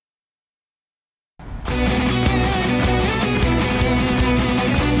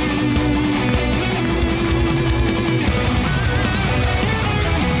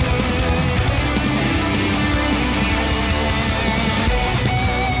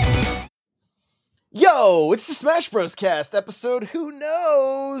Yo, it's the Smash Bros. Cast episode. Who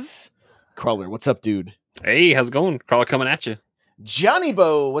knows? Crawler, what's up, dude? Hey, how's it going? Crawler coming at you. Johnny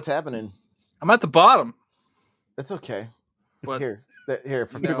Bo, what's happening? I'm at the bottom. That's okay. But Here,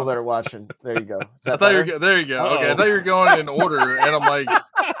 for people that are watching, there you go. I thought you were there. You go. Okay, I thought you were going in order, and I'm like,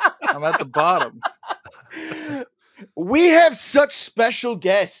 I'm at the bottom. We have such special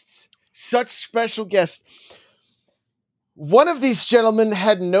guests. One of these gentlemen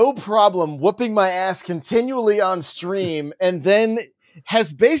had no problem whooping my ass continually on stream, and then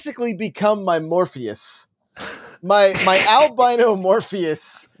has basically become my Morpheus. My albino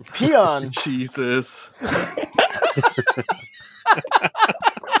Morpheus, Peon. Jesus.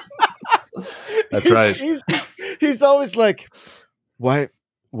 That's right. He's always like, why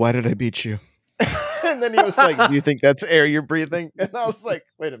did I beat you? And then he was like, do you think that's air you're breathing? And I was like,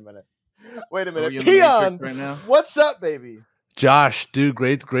 wait a minute. Peon, right now? What's up, baby? Josh, dude,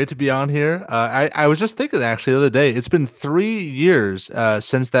 great to be on here. I was just thinking actually the other day, it's been 3 years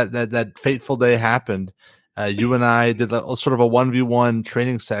since that fateful day happened. You and I did sort of a 1v1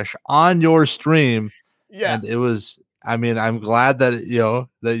 training session on your stream. Yeah. And it was, I mean, I'm glad that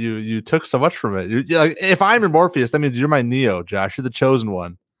you took so much from it. If I'm your Morpheus, that means you're my Neo, Josh. You're the chosen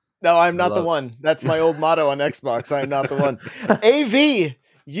one. No, I'm not the one. That's my old motto on Xbox. I'm not the one. AV,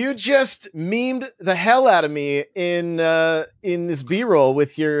 you just memed the hell out of me in this B-roll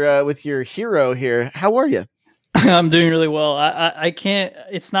with your hero here. How are you? I'm doing really well. I can't.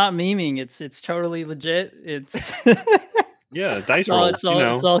 It's not memeing. It's totally legit. It's yeah, dice roll. It's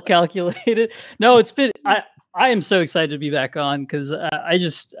all calculated. No, it's been. I am so excited to be back on because I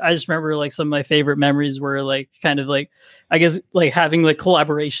just remember like some of my favorite memories were like kind of like I guess like having like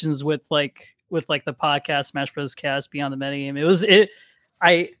collaborations with the podcast Smash Bros. Cast Beyond the Metagame.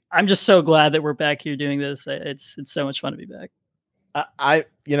 I'm just so glad that we're back here doing this. It's so much fun to be back.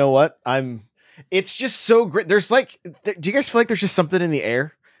 You know what? It's just so great. There's like, do you guys feel like there's just something in the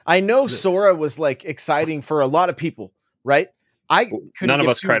air? I know Sora was like exciting for a lot of people, right? None of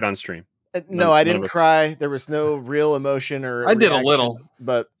us cried on stream. No, I didn't cry. There was no real emotion or I did a little,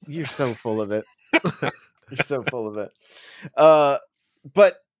 but you're so full of it. You're so full of it. But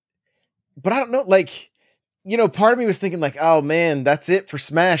I don't know, like, you know, part of me was thinking like, oh man, that's it for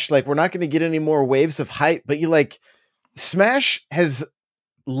Smash. Like, we're not going to get any more waves of hype, but Smash has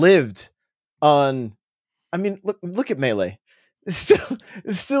lived on, I mean, look at Melee. It's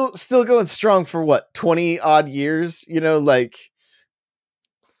still going strong for what, 20 odd years, you know, like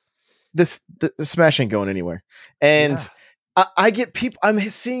the Smash ain't going anywhere. And yeah. I get people, I'm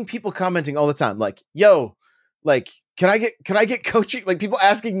seeing people commenting all the time, like, yo, like, can I get coaching? Like, people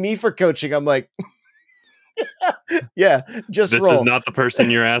asking me for coaching. I'm like, yeah, just this roll. Is not the person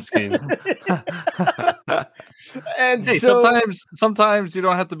you're asking. And hey, sometimes you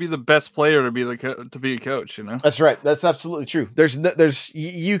don't have to be the best player to be a coach, you know. That's right. That's absolutely true.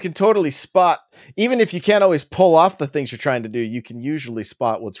 You can totally spot, even if you can't always pull off the things you're trying to do, you can usually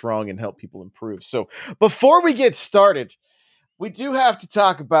spot what's wrong and help people improve. So before we get started, we do have to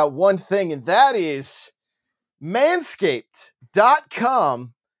talk about one thing, and that is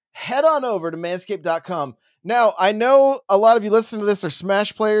Manscaped.com. Head on over to Manscaped.com. Now, I know a lot of you listening to this are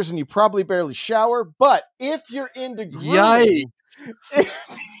Smash players and you probably barely shower, but if you're into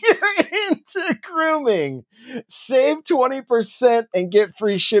grooming, save 20% and get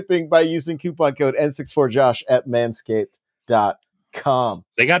free shipping by using coupon code N64Josh at Manscaped.com.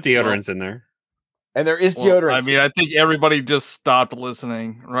 They got deodorants in there. And there is deodorants. I mean, I think everybody just stopped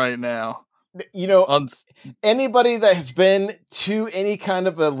listening right now. You know, anybody that has been to any kind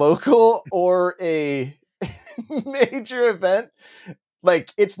of a local or a major event,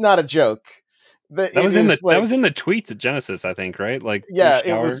 like, it's not a joke. That was in the tweets at Genesis, I think, right? Like, yeah,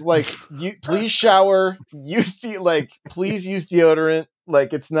 it was like, please shower, please use deodorant.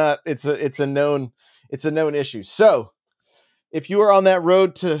 Like, it's a known issue. So if you are on that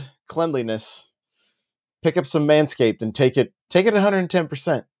road to cleanliness, pick up some Manscaped and take it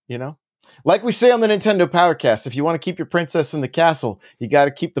 110%, you know? Like we say on the Nintendo Powercast, if you want to keep your princess in the castle, you got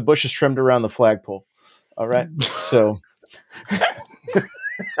to keep the bushes trimmed around the flagpole. All right. So,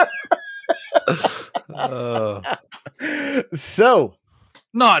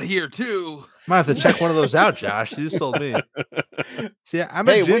 not here too. Might have to check one of those out, Josh. You sold me. See, I'm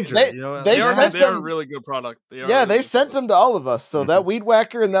a ginger. They're a really good product. They sent them to all of us. So that weed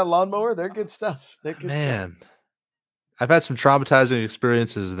whacker and that lawnmower, they're good stuff. Man. I've had some traumatizing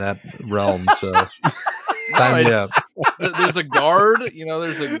experiences in that realm, so sign me up. There's a guard,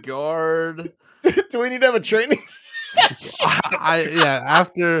 there's a guard. Do we need to have a training?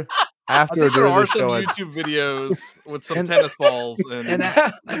 After after there are the some show. YouTube videos with some tennis balls and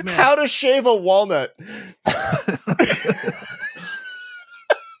how to shave a walnut.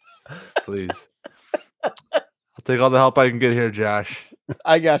 Please. I'll take all the help I can get here, Josh.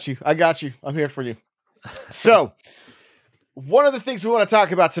 I got you. I'm here for you. So, one of the things we want to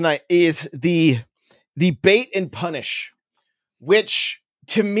talk about tonight is the bait and punish, which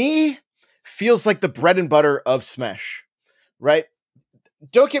to me feels like the bread and butter of Smash, right?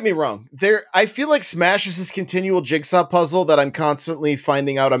 Don't get me wrong. I feel like Smash is this continual jigsaw puzzle that I'm constantly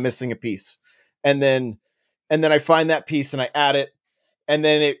finding out I'm missing a piece. And then I find that piece and I add it. And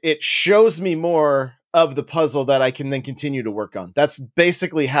then it shows me more of the puzzle that I can then continue to work on. That's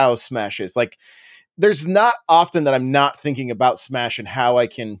basically how Smash is. Like, there's not often that I'm not thinking about Smash and how I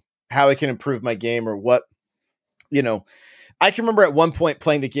can improve my game or what, I can remember at one point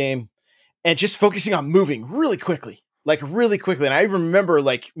playing the game and just focusing on moving really quickly. And I remember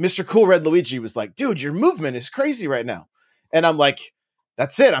like Mr. Cool Red Luigi was like, dude, your movement is crazy right now. And I'm like,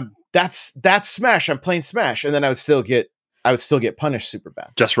 that's it. That's Smash. I'm playing Smash. And then I would still get punished super bad.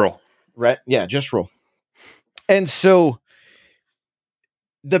 Just roll. Right. Yeah. Just roll. And so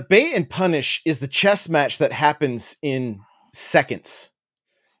the bait and punish is the chess match that happens in seconds,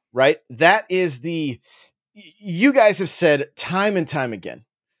 right? That is you guys have said time and time again.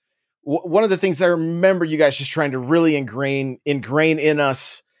 One of the things I remember you guys just trying to really ingrain in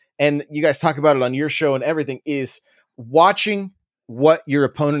us, and you guys talk about it on your show and everything, is watching what your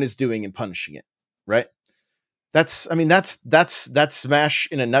opponent is doing and punishing it, right? That's Smash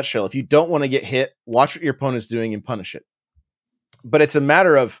in a nutshell. If you don't want to get hit, watch what your opponent's doing and punish it. But it's a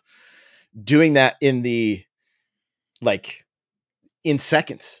matter of doing that in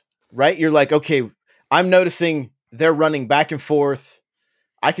seconds, right? You're like, okay, I'm noticing they're running back and forth.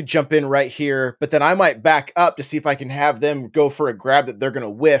 I could jump in right here, but then I might back up to see if I can have them go for a grab that they're going to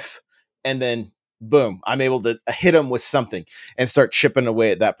whiff. And then boom, I'm able to hit them with something and start chipping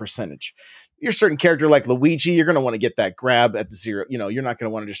away at that percentage. You're a certain character like Luigi, you're going to want to get that grab at the zero. You're not going to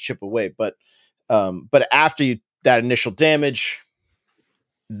want to just chip away, but after that initial damage,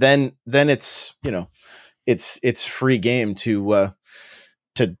 then it's, it's free game to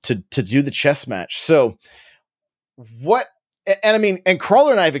do the chess match. So and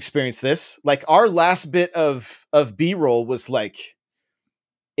Crawler and I have experienced this. Like, our last bit of B-roll was like,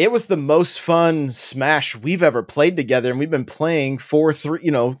 it was the most fun Smash we've ever played together. And we've been playing for 3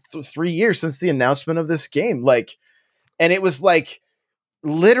 years since the announcement of this game. Like, and it was like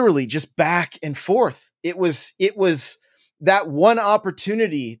literally just back and forth. It was that one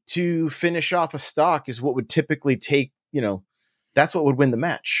opportunity to finish off a stock is what would typically take, that's what would win the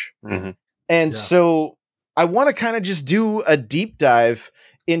match. Mm-hmm. And so I want to kind of just do a deep dive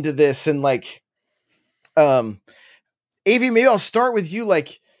into this and like, AV, maybe I'll start with you.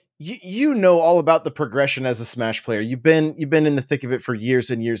 Like, you know all about the progression as a Smash player. You've been in the thick of it for years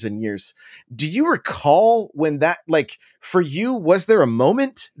and years and years. Do you recall when that, like, for you, was there a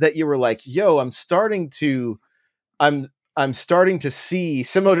moment that you were like, yo, I'm starting to see,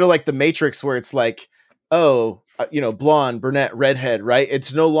 similar to like the Matrix, where it's like, oh, blonde, brunette, redhead, right?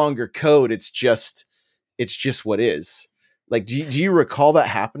 It's no longer code. It's just what is. Like, do you recall that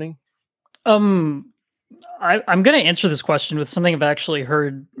happening? I'm going to answer this question with something I've actually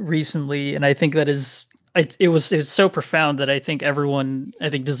heard recently, and I think that it was so profound that I think everyone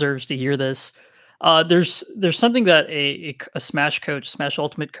deserves to hear this. There's something that a Smash coach, Smash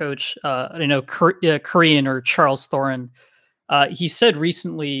Ultimate coach, Korean, or Charles Thorin, he said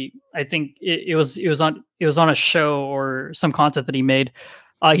recently. I think it was on a show or some content that he made.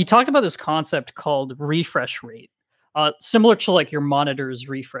 He talked about this concept called refresh rate. Similar to like your monitor's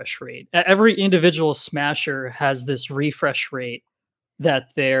refresh rate. Every individual Smasher has this refresh rate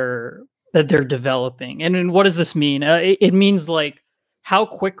that they're developing. And what does this mean? It means like how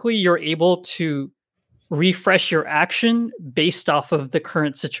quickly you're able to refresh your action based off of the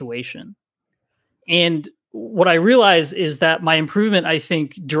current situation. And what I realize is that my improvement, I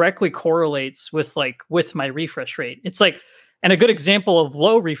think, directly correlates with my refresh rate. It's like, and a good example of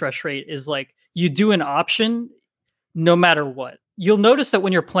low refresh rate is like you do an option no matter what. You'll notice that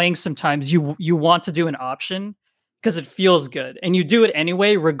when you're playing, sometimes you want to do an option because it feels good, and you do it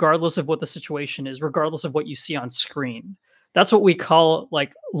anyway, regardless of what the situation is, regardless of what you see on screen. That's what we call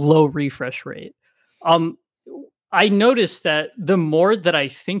like low refresh rate. I noticed that the more that I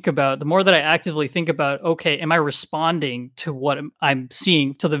actively think about, okay, am I responding to what I'm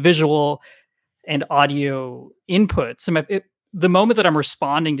seeing, to the visual and audio inputs? The moment that I'm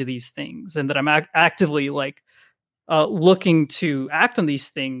responding to these things and that I'm actively like looking to act on these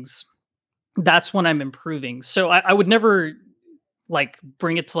things, that's when I'm improving. So I would never like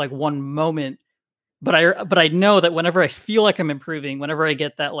bring it to like one moment. But I know that whenever I feel like I'm improving, whenever I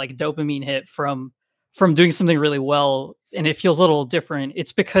get that like dopamine hit from doing something really well, and it feels a little different,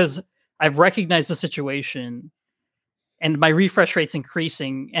 it's because I've recognized the situation and my refresh rate's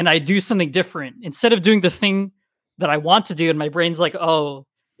increasing, and I do something different instead of doing the thing that I want to do. And my brain's like, oh,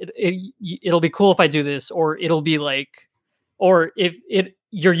 it'll be cool if I do this, or it'll be like, or if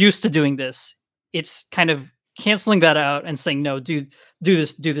you're used to doing this, it's kind of canceling that out and saying, no, do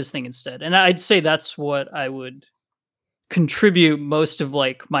this thing instead. And I'd say that's what I would contribute most of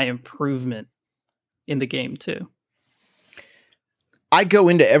like my improvement in the game to. I go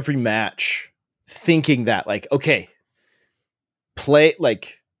into every match thinking that like, okay, play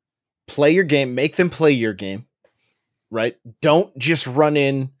your game, make them play your game, right? Don't just run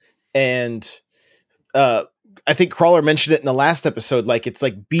in and, I think Crawler mentioned it in the last episode. Like, it's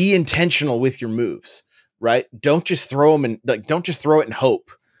like, be intentional with your moves, right? Don't just throw them and like, don't just throw it and hope,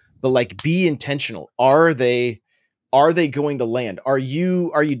 but like, be intentional. Are they going to land? Are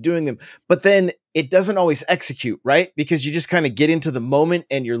you doing them? But then it doesn't always execute, right? Because you just kind of get into the moment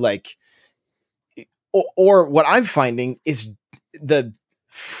and you're like, or what I'm finding is the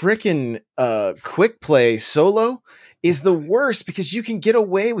freaking quick play solo is the worst, because you can get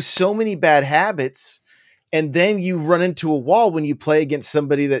away with so many bad habits. And then you run into a wall when you play against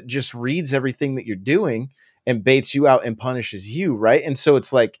somebody that just reads everything that you're doing and baits you out and punishes you, right? And so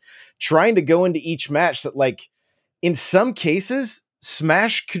it's like trying to go into each match that, like, in some cases,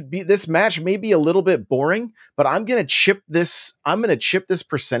 this match may be a little bit boring, but I'm going to chip this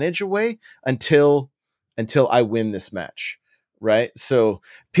percentage away until I win this match. Right. So,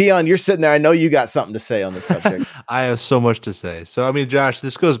 Peon, you're sitting there. I know you got something to say on this subject. I have so much to say. So, I mean, Josh,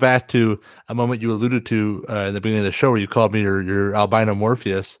 this goes back to a moment you alluded to in the beginning of the show where you called me your albino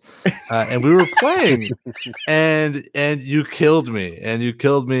Morpheus, and we were playing, and you killed me,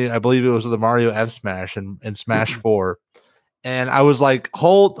 I believe it was the Mario F Smash and Smash 4, and I was like,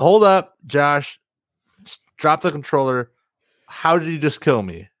 hold up, Josh, drop the controller. How did you just kill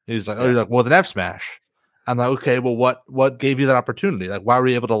me? He's like, well, with an F Smash. I'm like, okay, well, what gave you that opportunity? Like, why were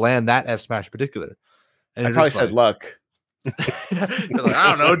you able to land that F Smash in particular? And I probably said luck. You're like, I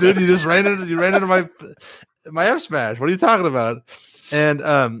don't know, dude. You just ran into my F Smash. What are you talking about?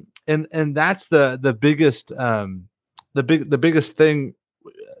 And that's the biggest the biggest thing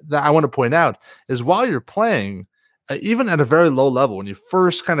that I want to point out is while you're playing, even at a very low level, when you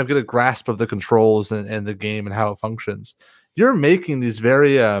first kind of get a grasp of the controls and the game and how it functions, you're making these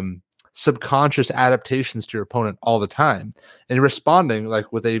very subconscious adaptations to your opponent all the time, and you're responding,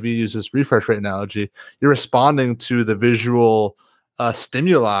 like with AV uses refresh rate analogy, you're responding to the visual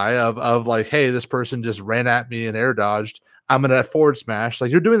stimuli of like, hey, this person just ran at me and air dodged, I'm gonna forward smash.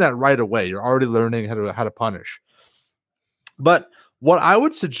 Like, you're doing that right away. You're already learning how to punish. But what I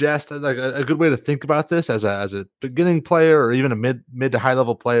would suggest, like a good way to think about this as a beginning player or even a mid to high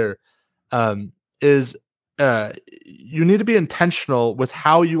level player, is you need to be intentional with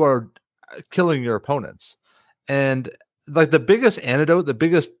how you are killing your opponents. And like the biggest antidote, the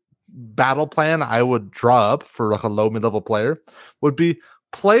biggest battle plan I would draw up for like a low mid-level player would be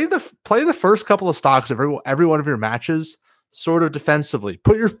play the first couple of stocks of every one of your matches sort of defensively.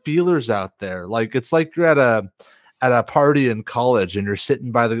 Put your feelers out there. Like, it's like you're at a party in college and you're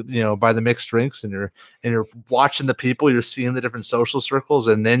sitting by the mixed drinks and you're watching the people, you're seeing the different social circles,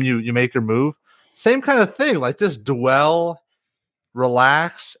 and then you make your move. Same kind of thing. Like, just dwell,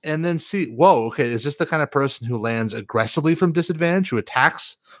 relax, and then see, whoa, okay, is this the kind of person who lands aggressively from disadvantage, who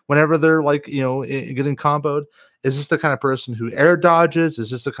attacks whenever they're like, getting comboed? Is this the kind of person who air dodges? Is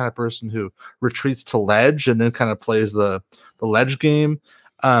this the kind of person who retreats to ledge and then kind of plays the ledge game?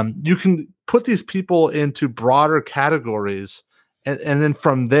 You can put these people into broader categories, and then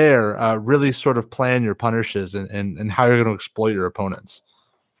from there, really sort of plan your punishes and how you're going to exploit your opponents.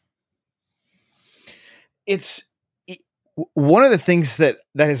 It's one of the things that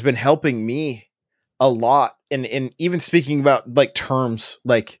has been helping me a lot, and even speaking about like terms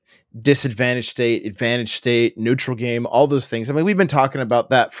like disadvantage state, advantage state, neutral game, all those things. I mean, we've been talking about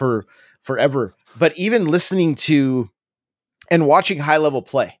that for forever, but even listening to and watching high level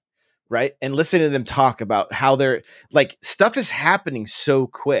play, right? And listening to them talk about how they're like, stuff is happening so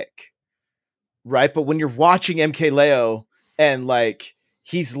quick, right? But when you're watching MKLeo and like,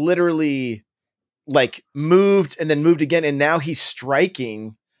 he's literally like moved and then moved again, and now he's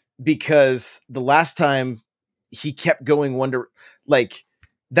striking because the last time he kept going like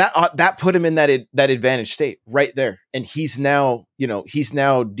that put him in that advantage state right there, and he's now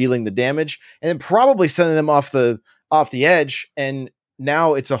dealing the damage and then probably sending them off the edge, and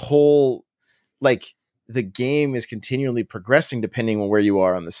now it's a whole, like, the game is continually progressing depending on where you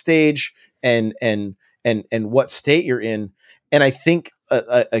are on the stage and what state you're in. And I think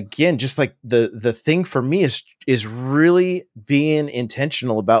again, just like the thing for me is really being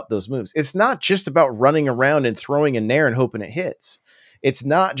intentional about those moves. It's not just about running around and throwing a nair and hoping it hits. It's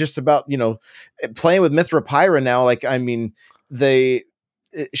not just about, playing with Mythra Pyra now. Like, I mean, Mythra's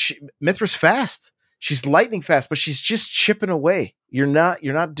fast. She's lightning fast, but she's just chipping away. You're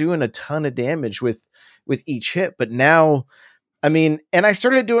not doing a ton of damage with each hit. But now, I mean, and I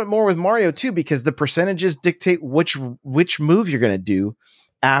started doing it more with Mario too, because the percentages dictate which move you're going to do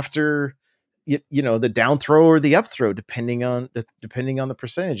after the down throw or the up throw, depending on the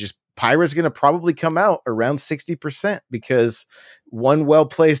percentages. Pyra's going to probably come out around 60% because one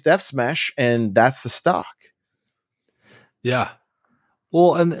well-placed F smash, and that's the stock. Yeah.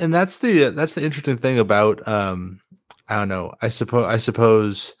 Well, and that's the interesting thing about I don't know. I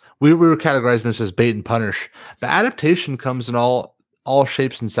suppose we were categorizing this as bait and punish, but adaptation comes in all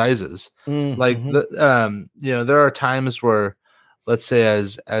shapes and sizes. Mm-hmm. Like there are times where, let's say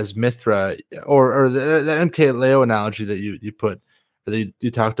as Mythra or the MKLeo analogy that you put, that you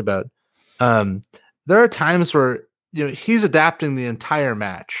talked about, there are times where he's adapting the entire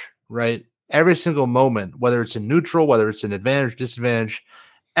match, right? Every single moment, whether it's in neutral, whether it's in advantage, disadvantage,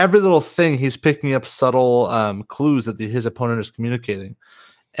 every little thing he's picking up subtle clues that his opponent is communicating.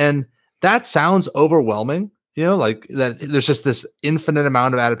 And that sounds overwhelming, like that there's just this infinite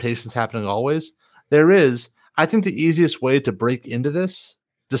amount of adaptations happening always. There is. I think the easiest way to break into this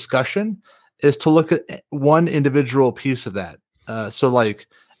discussion is to look at one individual piece of that. So like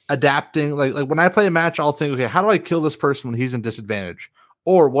adapting, like when I play a match, I'll think, okay, how do I kill this person when he's in disadvantage?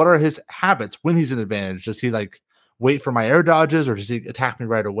 Or what are his habits when he's in advantage? Does he like wait for my air dodges, or does he attack me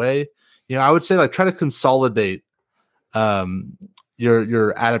right away? I would say like try to consolidate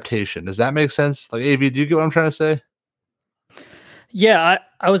your adaptation. Does that make sense? Like, AV, do you get what I'm trying to say? Yeah,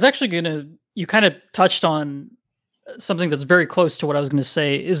 I was actually you kind of touched on something that's very close to what I was going to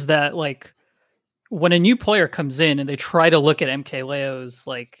say, is that like when a new player comes in and they try to look at MKLeo's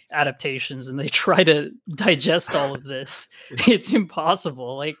like adaptations and they try to digest all of this, it's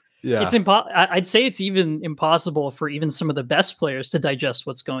impossible. Like, yeah. It's I'd say it's even impossible for even some of the best players to digest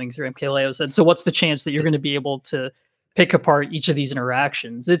what's going through MKLeo's head. So what's the chance that you're going to be able to pick apart each of these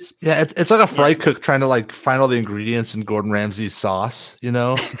interactions? It's like a fry cook trying to like find all the ingredients in Gordon Ramsay's sauce,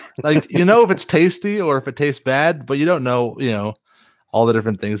 like, if it's tasty or if it tastes bad, but you don't know, all the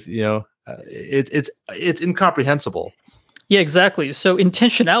different things, it's incomprehensible. Yeah, exactly. So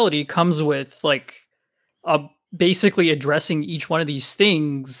intentionality comes with like basically addressing each one of these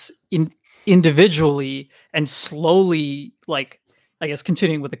things individually and slowly, like, I guess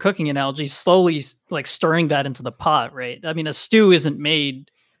continuing with the cooking analogy, slowly like stirring that into the pot, right? I mean, a stew isn't made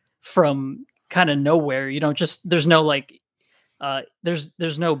from kind of nowhere. You don't just, there's no like,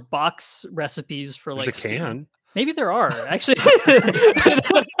 there's no box recipes for like there's a can. Maybe there are actually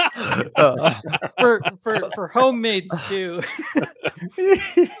for homemade stew.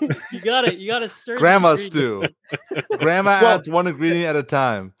 you gotta stir. Grandma stew. Grandma adds one ingredient at a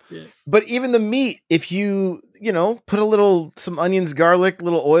time. Yeah. But even the meat, if you put some onions, garlic,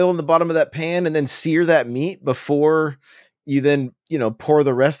 little oil in the bottom of that pan, and then sear that meat before you then pour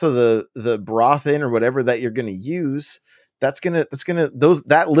the rest of the broth in or whatever that you're gonna use,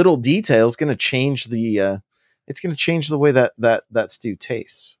 that little detail is gonna change the. It's going to change the way that stew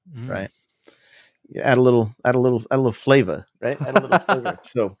tastes, right? You add a little flavor, right? Add a little flavor.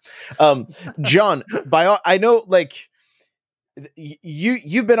 So, John, I know, like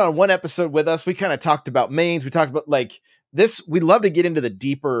you've been on one episode with us. We kind of talked about mains. We talked about like this. We'd love to get into the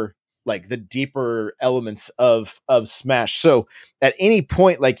deeper elements of Smash. So, at any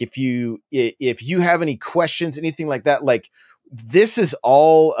point, like if you have any questions, anything like that, like this is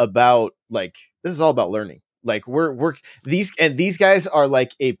all about learning. Like these guys are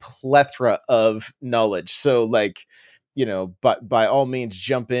like a plethora of knowledge. So like, but by all means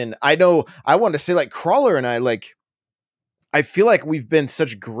jump in. I know I want to say like Crawler and I feel like we've been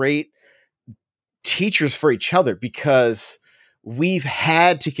such great teachers for each other because we've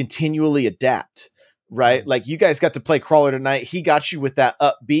had to continually adapt, right? Like you guys got to play Crawler tonight. He got you with that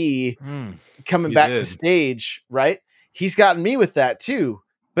up B coming back to stage, right? He's gotten me with that too,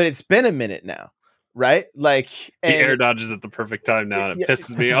 but it's been a minute now. Right? Like he air dodges at the perfect time now and it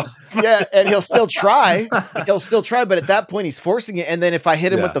pisses me off. Yeah, and he'll still try. But at that point he's forcing it. And then if I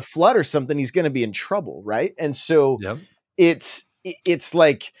hit him with the flood or something, he's gonna be in trouble, right? And so it's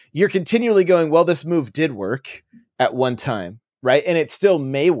like you're continually going, well, this move did work at one time, right? And it still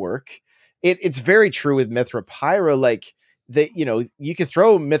may work. It's very true with Mythra Pyra, like you could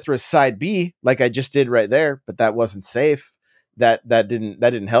throw Mithra's side B like I just did right there, but that wasn't safe. That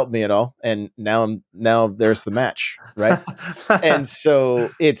didn't help me at all. And now there's the match, right? And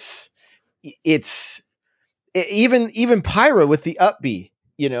so it's even Pyra with the up B,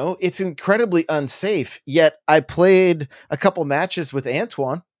 it's incredibly unsafe. Yet I played a couple matches with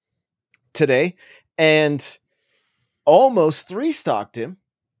Antoine today and almost 3-stocked him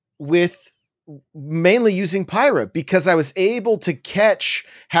with mainly using Pyra because I was able to catch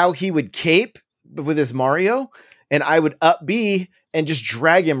how he would cape with his Mario, and I would up B and just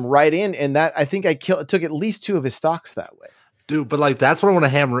drag him right in. And that, I think I took at least 2 of his stocks that way. Dude, but like that's what I want to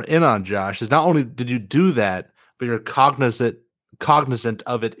hammer in on, Josh, is not only did you do that, but you're cognizant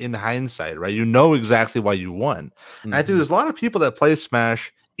of it in hindsight, right? You know exactly why you won. Mm-hmm. And I think there's a lot of people that play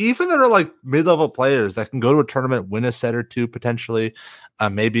Smash, even that are like mid-level players that can go to a tournament, win a set or 2 potentially,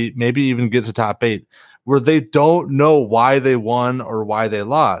 maybe even get to top 8, where they don't know why they won or why they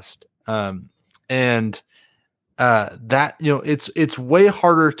lost. That it's way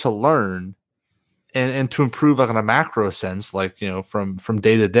harder to learn and to improve like in a macro sense, like from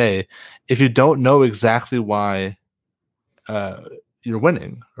day to day, if you don't know exactly why you're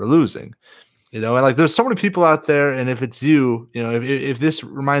winning or losing. And like there's so many people out there, and if it's you, if this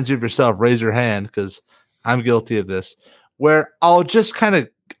reminds you of yourself, raise your hand, because I'm guilty of this, where I'll just kind of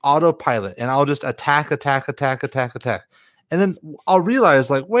autopilot and I'll just attack. And then I'll realize,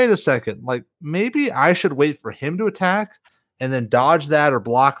 like, wait a second, like maybe I should wait for him to attack and then dodge that or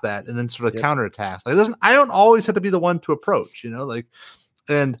block that and then sort of counterattack. Like I don't always have to be the one to approach,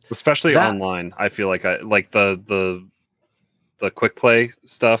 and especially online. I feel like I like the quick play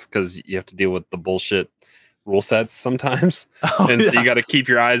stuff because you have to deal with the bullshit rule sets sometimes. So you got to keep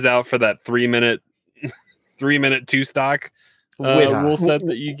your eyes out for that 3-minute 2-stock rule set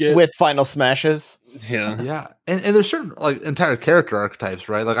that you get with final smashes. Yeah. And there's certain like entire character archetypes,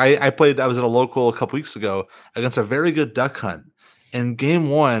 right? Like I was at a local a couple weeks ago against a very good duck hunt. And game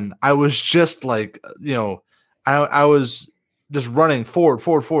 1, I was just like, I was just running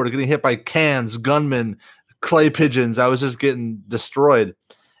forward, getting hit by cans, gunmen, clay pigeons. I was just getting destroyed.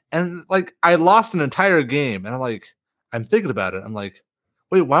 And like I lost an entire game. And I'm thinking about it. I'm like,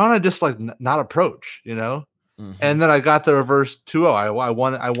 wait, why don't I just like not approach, Mm-hmm. And then I got the reverse 2-0.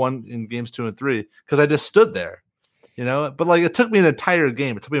 I won in games 2 and 3 because I just stood there, but like it took me an entire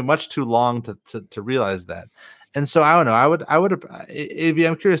game. It took me much too long to realize that. And so I don't know. I would AV,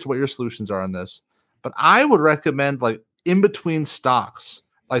 I'm curious to what your solutions are on this, but I would recommend like in between stocks,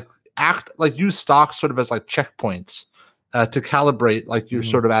 use stocks sort of as like checkpoints to calibrate like your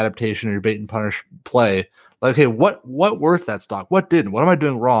sort of adaptation or your bait and punish play. Like, hey, what worked that stock? What didn't? What am I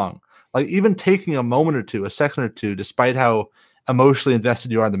doing wrong? Like even taking a moment or 2, a second or 2, despite how emotionally invested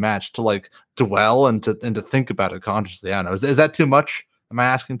you are in the match, to like dwell and to think about it consciously. I don't know. Is that too much? Am I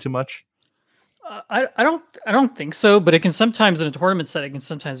asking too much? I don't think so, but it can sometimes in a tournament setting can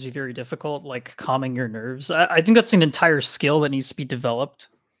sometimes be very difficult, like calming your nerves. I think that's an entire skill that needs to be developed.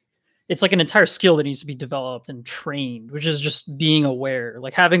 It's like an entire skill that needs to be developed and trained, which is just being aware,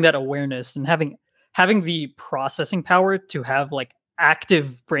 like having that awareness and having the processing power to have like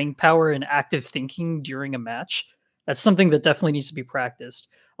active brain power and active thinking during a match. That's something that definitely needs to be practiced.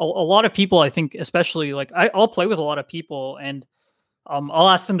 A lot of people, I think, especially like I'll play with a lot of people and I'll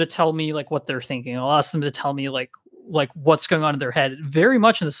ask them to tell me like what they're thinking. I'll ask them to tell me like what's going on in their head, very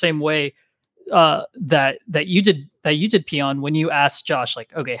much in the same way that you did Peon when you asked Josh,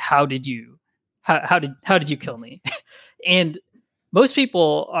 like, okay, how did you kill me? And most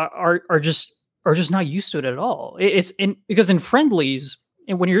people are just not used to it at all. Because in friendlies,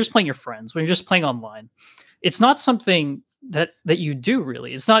 and when you're just playing your friends, when you're just playing online, it's not something that you do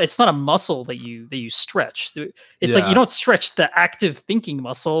really. It's not a muscle that you stretch. It's like you don't stretch the active thinking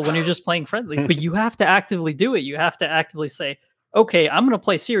muscle when you're just playing friendlies, but you have to actively do it. You have to actively say, okay, I'm going to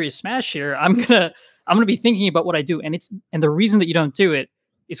play serious Smash here. I'm going to be thinking about what I do. And the reason that you don't do it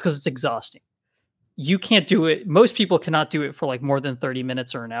is because it's exhausting. You can't do it. Most people cannot do it for like more than 30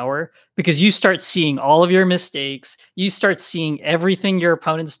 minutes or an hour because you start seeing all of your mistakes. You start seeing everything your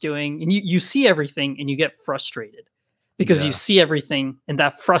opponent's doing and you see everything and you get frustrated because you see everything and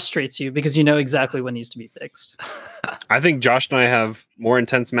that frustrates you because you know exactly what needs to be fixed. I think Josh and I have more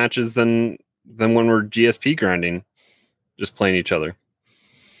intense matches than when we're GSP grinding, just playing each other.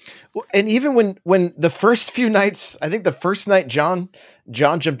 Well, and even when the first few nights, I think the first night John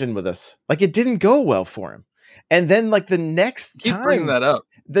jumped in with us, like it didn't go well for him. And then like the next Keep time, bringing that up.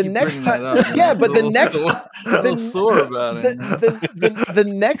 The next time, yeah, but the next, sore about it. The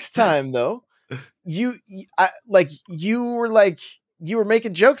next time though, you were like you were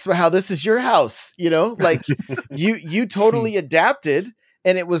making jokes about how this is your house, like you totally adapted,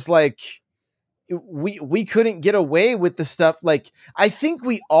 and it was like we couldn't get away with the stuff. Like, I think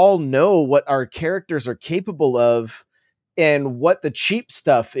we all know what our characters are capable of and what the cheap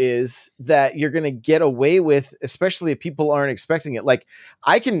stuff is that you're going to get away with, especially if people aren't expecting it. Like,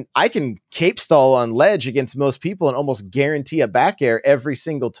 I can cape stall on ledge against most people and almost guarantee a back air every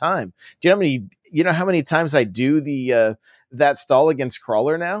single time. Do you know how many times I do the that stall against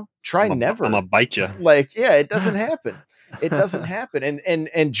Crawler now? Never. I'm gonna bite you. Like, yeah, it doesn't happen. It doesn't happen.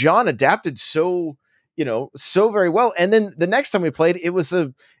 And John adapted so very well. And then the next time we played, it was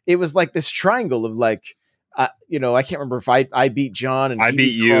like this triangle of like, I can't remember if I beat John and I he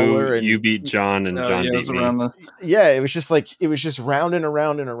beat you, Crawler, and you beat John, and John beat me. It was just round and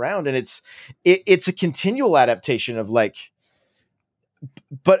around and around, and it's a continual adaptation of like,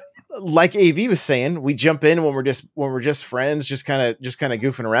 but like AV was saying, we jump in when we're just friends, just kind of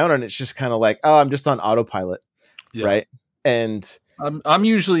goofing around, and it's just kind of like, oh, I'm just on autopilot, right? And I'm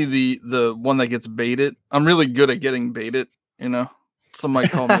usually the one that gets baited. I'm really good at getting baited, Some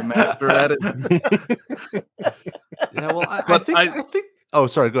might call me a master at it. Yeah, well, I think. Oh,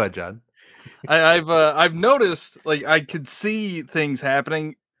 sorry. Go ahead, John. I've noticed, like, I could see things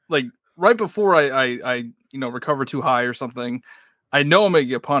happening, like right before I recover too high or something. I know I'm gonna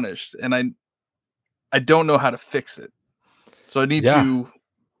get punished, and I don't know how to fix it. So I need to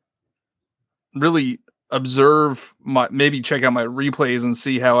really observe maybe check out my replays and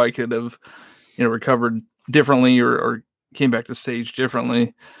see how I could have recovered differently or came back to stage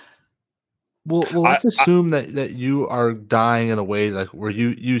differently. Well, let's assume that you are dying in a way like where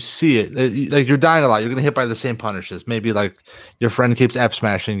you see it, like you're dying a lot. You're gonna hit by the same punishes. Maybe like your friend keeps F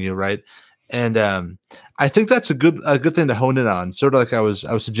smashing you, right? And I think that's a good thing to hone in on. Sort of like I was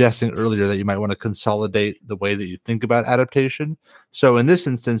suggesting earlier, that you might want to consolidate the way that you think about adaptation. So in this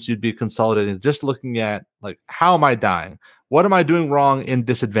instance, you'd be consolidating, just looking at like, how am I dying? What am I doing wrong in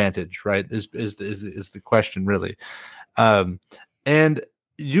disadvantage? Right? Is the question really? And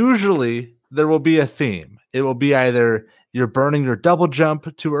usually there will be a theme. It will be either you're burning your double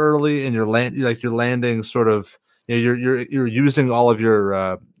jump too early and you're landing sort of, you're using all of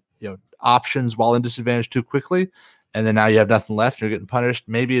your options while in disadvantage too quickly, and then now you have nothing left and you're getting punished.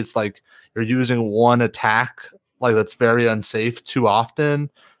 Maybe it's like you're using one attack like that's very unsafe too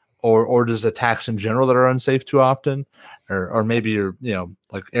often, or just attacks in general that are unsafe too often, or maybe you're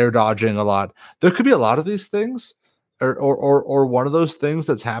like air dodging a lot. There could be a lot of these things, or one of those things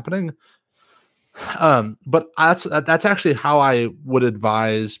that's happening. But that's actually how I would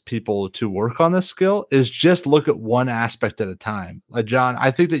advise people to work on this skill, is just look at one aspect at a time. Like, John,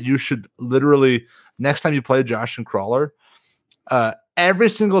 I think that you should literally, next time you play Josh and Crawler, every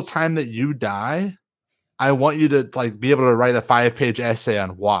single time that you die, I want you to like be able to write a 5-page essay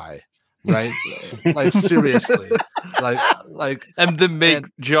on why. Right? Like, seriously. Like and then make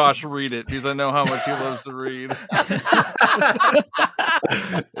Josh read it, because I know how much he loves to read.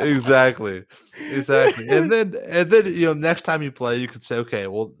 Exactly. And then next time you play, you could say, okay,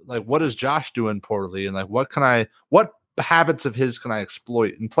 well, like, what is Josh doing poorly, and like what habits of his can I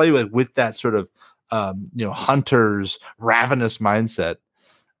exploit, and play with that sort of hunter's ravenous mindset.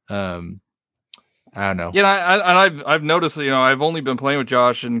 I don't know. I've noticed, I've only been playing with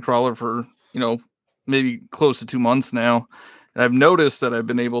Josh and Crawler for, maybe close to 2 months now. And I've noticed that I've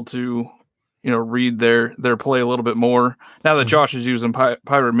been able to, read their play a little bit more. Now that Josh is using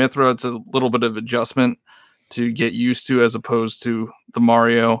Pirate Mithra, it's a little bit of adjustment to get used to, as opposed to the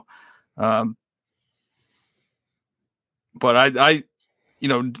Mario. But I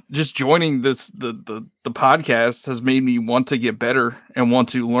just joining the podcast has made me want to get better and want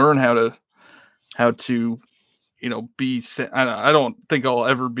to learn how to be. I don't think I'll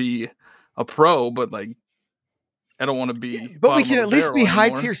ever be a pro, but like, I don't want to be. But we can at least be high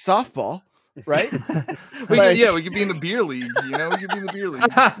tier softball, right? we could be in the beer league. We could be in the beer league.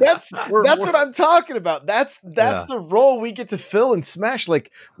 That's what I'm talking about. That's the role we get to fill in Smash.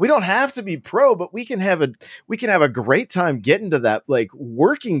 Like, we don't have to be pro, but we can have a great time getting to that, like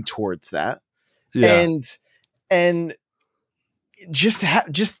working towards that, and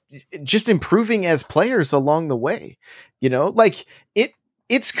just improving as players along the way. Like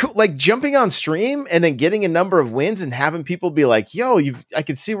it's cool, like jumping on stream and then getting a number of wins and having people be like, yo, I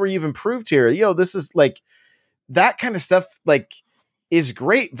can see where you've improved here. Yo, this is like, that kind of stuff like is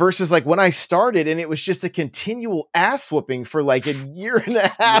great, versus like when I started and it was just a continual ass whooping for like a year and a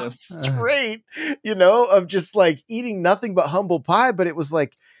half straight, of just like eating nothing but humble pie. But it was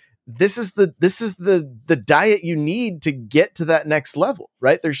like, this is the diet you need to get to that next level,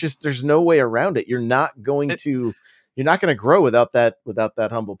 right? There's no way around it. You're not going to you're not going to grow without that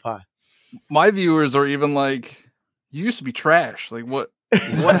humble pie. My viewers are even like, you used to be trash. Like what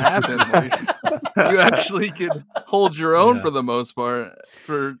happened? Like, you actually can hold your own for the most part.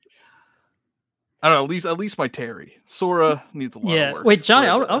 For I don't know, at least my Terry. Sora needs a lot of work. Wait, Johnny,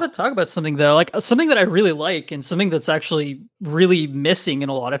 I want to talk about something though, like something that I really like and something that's actually really missing in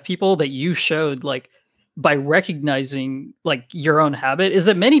a lot of people that you showed, like by recognizing like your own habit, is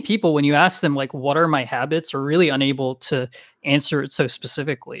that many people, when you ask them like, what are my habits, are really unable to answer it so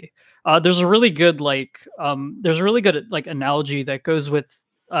specifically. There's a really good analogy that goes with,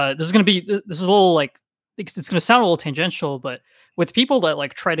 this is a little like, it's going to sound a little tangential, but with people that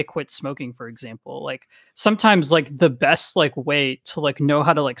like try to quit smoking, for example, like sometimes like the best like way to like know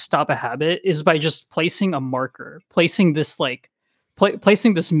how to like stop a habit is by just placing a marker, placing this like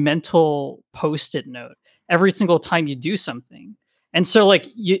placing this mental post-it note every single time you do something. And so like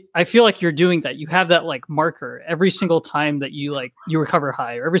I feel like you're doing that. You have that like marker every single time that you recover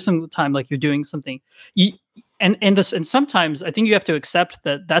high, or every single time like you're doing something. And sometimes I think you have to accept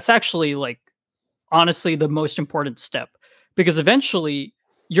that that's actually like honestly the most important step, because eventually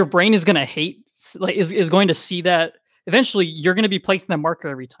your brain is going to is going to see that. Eventually you're going to be placing that marker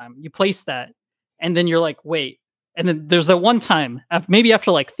every time you place that. And then you're like, wait. And then there's that one time, maybe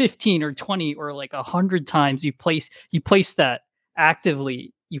after like 15 or 20 or like 100 times you place that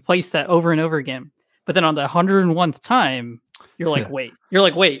actively, you place that over and over again. But then on the 101th time, you're like, wait,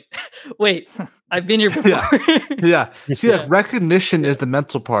 I've been here before. Yeah. See, like recognition is the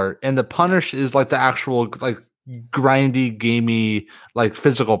mental part, and the punish is like the actual like grindy, gamey, like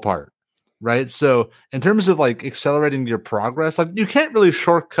physical part, right? So in terms of like accelerating your progress, like you can't really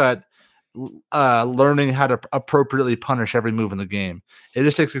shortcut learning how to appropriately punish every move in the game. It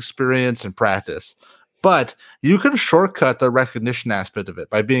just takes experience and practice. But you can shortcut the recognition aspect of it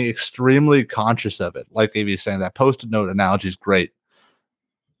by being extremely conscious of it. Like AB is saying, that post-it note analogy is great.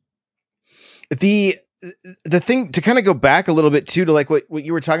 The thing to kind of go back a little bit too, to like what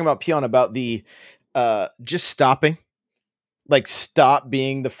you were talking about, Peon, about the just stopping, like stop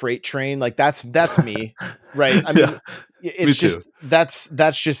being the freight train. Like that's me, right? I mean, it's just that's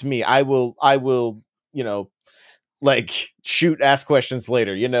just me. I will, like ask questions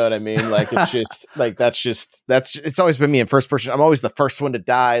later. You know what I mean? Like it's just like it's always been me in first person. I'm always the first one to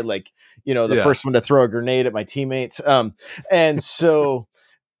die. Like the first one to throw a grenade at my teammates. And so.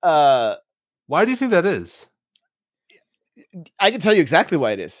 Why do you think that is? I can tell you exactly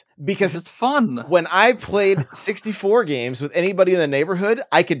why it is. Because it's fun. When I played 64 games with anybody in the neighborhood,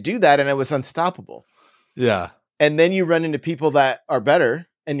 I could do that and it was unstoppable. Yeah. And then you run into people that are better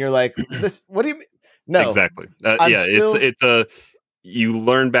and you're like, what do you mean? No. Exactly. You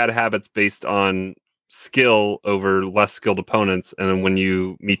learn bad habits based on skill over less skilled opponents. And then when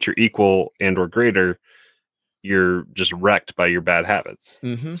you meet your equal and or greater, you're just wrecked by your bad habits.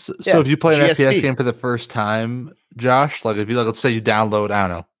 Mm-hmm. So if you play an FPS game for the first time, Josh, like if you let's say you download, I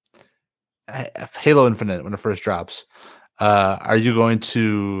don't know, Halo Infinite when it first drops, are you going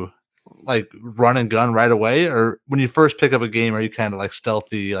to like run and gun right away, or when you first pick up a game, are you kind of like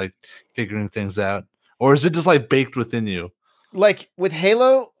stealthy, like figuring things out, or is it just like baked within you? Like with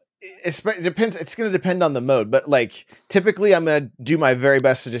Halo, it depends. It's going to depend on the mode, but like typically, I'm going to do my very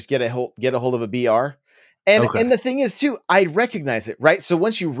best to just get a hold of a BR. And the thing is too, I recognize it, right? So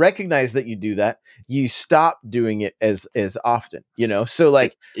once you recognize that you do that, you stop doing it as often, So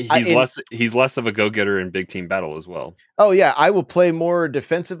like he's less of a go-getter in big team battle as well. Oh yeah, I will play more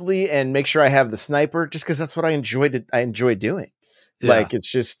defensively and make sure I have the sniper, just because that's what I enjoy doing. Yeah. Like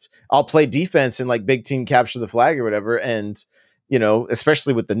it's just I'll play defense and like big team capture the flag or whatever, and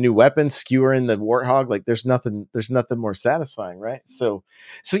especially with the new weapons, skewer in the Warthog, like there's nothing more satisfying, right? So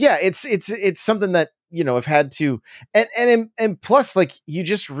yeah, it's something that I've had to, and plus, like you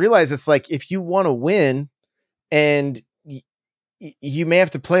just realize it's like if you want to win, and you may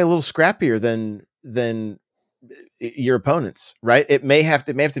have to play a little scrappier than your opponents, right? It may have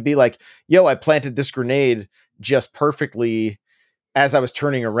to be like, yo, I planted this grenade just perfectly as I was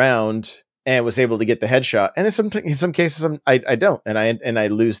turning around and was able to get the headshot. And in some cases I don't, and I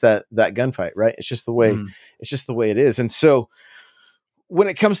lose that gunfight, right? It's just the way it is. And so when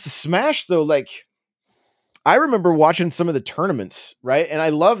it comes to Smash though, like I remember watching some of the tournaments, right? And I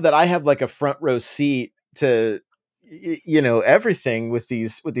love that I have like a front row seat to everything with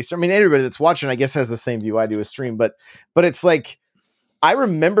these. I mean, everybody that's watching, I guess, has the same view I do a stream, but it's like I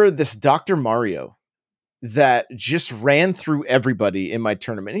remember this Dr. Mario that just ran through everybody in my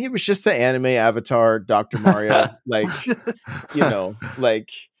tournament. He was just an anime avatar, Dr. Mario,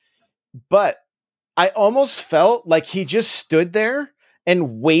 but I almost felt like he just stood there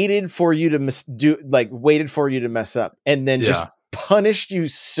and waited for you to waited for you to mess up, and then just punished you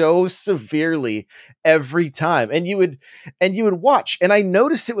so severely every time. And you would watch. And I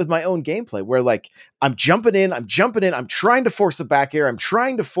noticed it with my own gameplay where like I'm jumping in, I'm trying to force a back air, I'm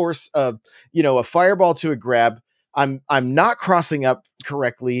trying to force a fireball to a grab. I'm not crossing up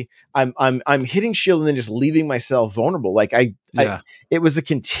correctly. I'm hitting shield and then just leaving myself vulnerable. Like it was a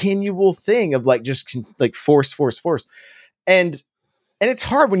continual thing of like just like force. And it's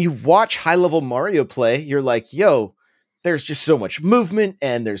hard when you watch high level Mario play. You're like, yo, there's just so much movement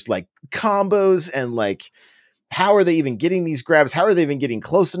and there's like combos and like, how are they even getting these grabs? How are they even getting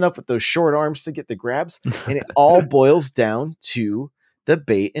close enough with those short arms to get the grabs? And it all boils down to the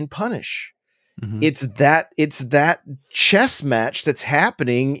bait and punish. Mm-hmm. It's that chess match that's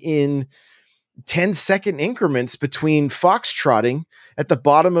happening in 10-second increments between foxtrotting at the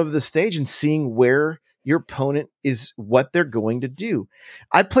bottom of the stage and seeing where your opponent is, what they're going to do.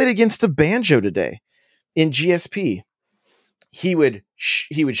 I played against a Banjo today in GSP. He would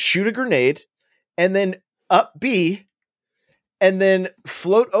shoot a grenade and then up B and then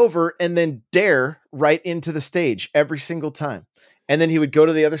float over and then dare right into the stage every single time. And then he would go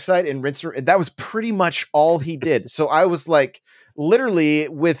to the other side and rinse. And that was pretty much all he did. So I was like, literally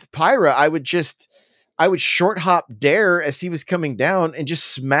with Pyra, I would short hop dare as he was coming down and just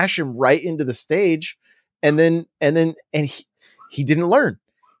smash him right into the stage. And he didn't learn.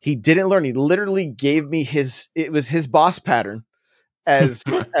 He didn't learn. He literally gave me his boss pattern as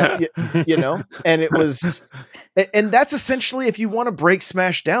you know, and it was, and that's essentially, if you want to break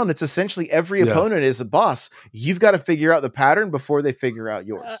Smash down, it's essentially every opponent is a boss. You've got to figure out the pattern before they figure out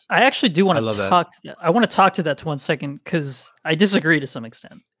yours. I actually do want to talk to that. I want to talk to that to 1 second because I disagree to some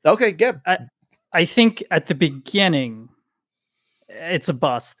extent. Okay, Geb. I think at the beginning, it's a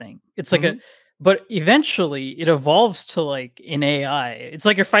boss thing. It's like but eventually it evolves to like an AI. It's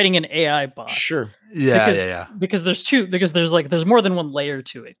like you're fighting an AI boss. Sure. Because there's more than one layer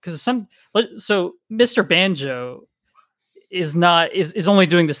to it. So Mr. Banjo is only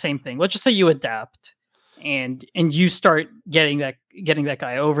doing the same thing. Let's just say you adapt and you start getting that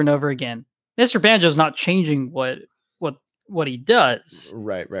guy over and over again. Mr. Banjo is not changing what he does.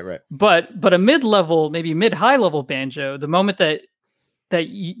 Right. But a mid-level, maybe mid-high level Banjo, the moment that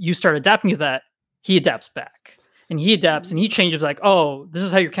you start adapting to that, he adapts back. And he adapts and he changes like, oh, this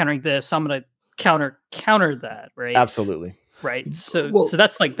is how you're countering this. I'm gonna counter that, right? Absolutely. Right. So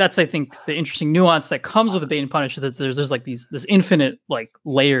that's I think the interesting nuance that comes with the bait and punish, that there's like this infinite like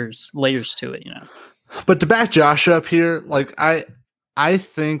layers to it, you know. But to back Josh up here, like I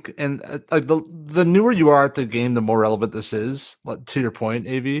think, and like the newer you are at the game, the more relevant this is. To your point,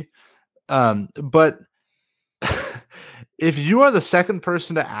 AV. But if you are the second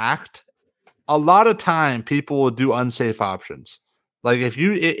person to act, a lot of time people will do unsafe options. Like if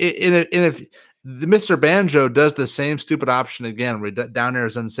the Mr. Banjo does the same stupid option again, where down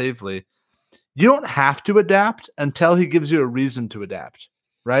airs unsafely, you don't have to adapt until he gives you a reason to adapt,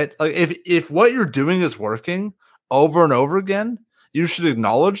 right? Like if what you're doing is working over and over again, you should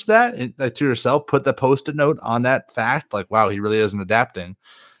acknowledge that and, like, to yourself, put the Post-it note on that fact, like, wow, he really isn't adapting.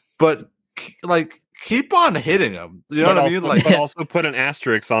 But like, keep on hitting him. You know what I mean? Like, but also put an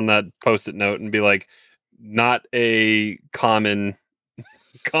asterisk on that Post-it note and be like, not a common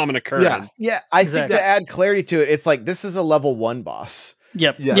occurrence. Yeah. I think to add clarity to it, it's like, this is a level 1 boss.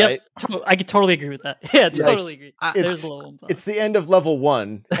 Yep. Yeah. Yep. Right? I could totally agree with that. Yeah, totally agree. It's the end of level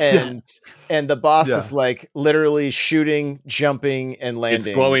 1, and the boss is like literally shooting, jumping, and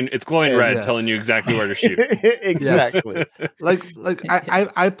landing. It's glowing red, telling you exactly where to shoot. Exactly. Like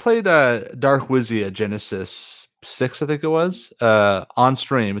I played Dark Wizzy at Genesis 6, I think it was, on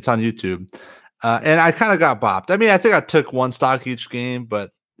stream. It's on YouTube, and I kind of got bopped. I mean, I think I took 1 stock each game,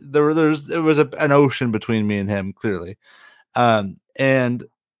 but there was an ocean between me and him, clearly. And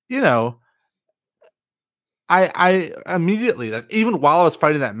you know, I immediately, like, even while I was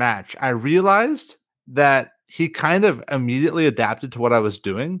fighting that match, I realized that he kind of immediately adapted to what I was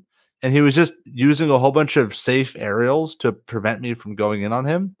doing, and he was just using a whole bunch of safe aerials to prevent me from going in on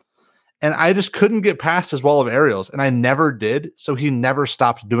him. And I just couldn't get past his wall of aerials, and I never did. So he never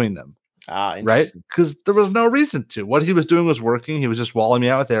stopped doing them. Right? Because there was no reason to. What he was doing was working. He was just walling me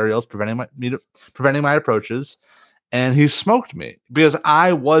out with aerials, preventing my approaches. And he smoked me because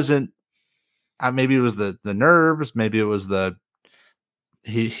I wasn't. Maybe it was the nerves. Maybe it was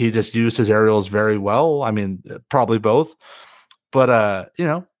he just used his aerials very well. I mean, probably both. But you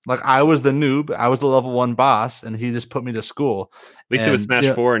know, like, I was the noob. I was the level 1 boss, and he just put me to school. At least it was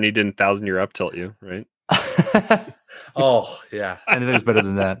Smash 4, and he didn't 1,000-year up tilt you, right? Oh yeah, anything's better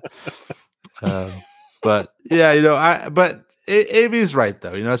than that. But yeah, you know, AV's right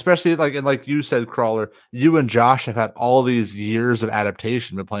though, especially like you said, Crawler, you and Josh have had all these years of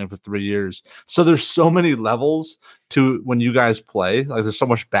adaptation, been playing for 3 years. So there's so many levels to when you guys play, like there's so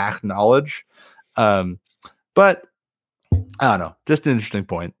much back knowledge. But I don't know, just an interesting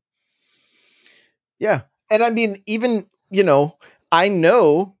point. Yeah. And I mean, even, I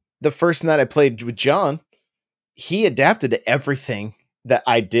know the first night I played with John, he adapted to everything that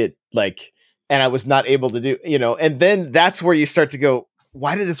I did. And I was not able to do, and then that's where you start to go,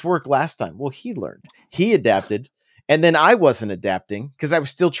 why did this work last time? Well, he learned, he adapted, and then I wasn't adapting because I was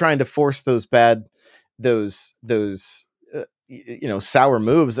still trying to force those sour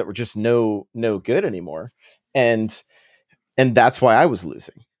moves that were just no good anymore. And that's why I was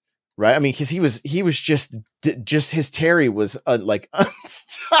losing. Right. I mean, because he was just his Terry was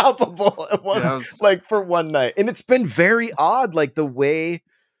unstoppable for one night. And it's been very odd, like the way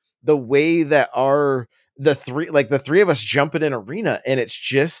that the three of us jump in an arena, and it's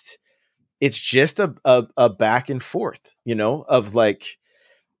just a back and forth,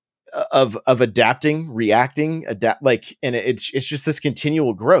 of adapting, reacting, and it's just this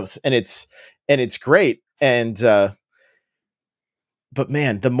continual growth, and it's great. And but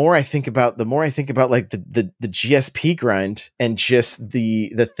man, the more I think about like the GSP grind and just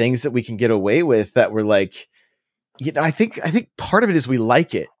the things that we can get away with that we're like, I think part of it is we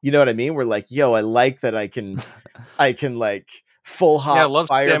like it. You know what I mean? We're like, yo, I like that I can like full hop. Yeah, I love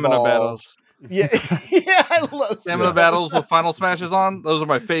stamina battles. Yeah, yeah, I love stamina battles with final smashes on. Those are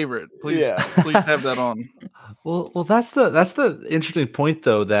my favorite. Please have that on. Well, that's the interesting point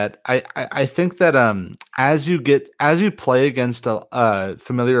though, that I think that as you play against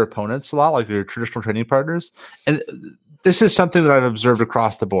familiar opponents a lot, like your traditional training partners, and this is something that I've observed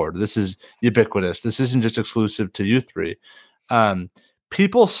across the board. This is ubiquitous. This isn't just exclusive to you three.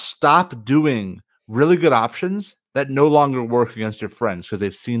 People stop doing really good options that no longer work against your friends because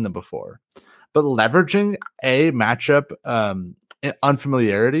they've seen them before. But leveraging A, matchup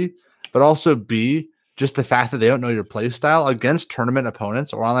unfamiliarity, but also B, just the fact that they don't know your play style against tournament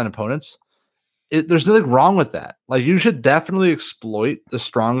opponents or online opponents, there's nothing wrong with that. Like, you should definitely exploit the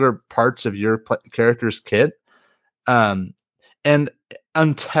stronger parts of your character's kit. And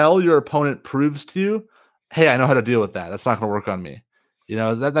until your opponent proves to you, hey, I know how to deal with that. That's not going to work on me.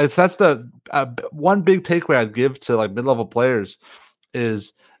 That's the one big takeaway I'd give to like mid-level players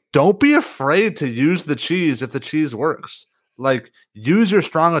is don't be afraid to use the cheese if the cheese works. Like, use your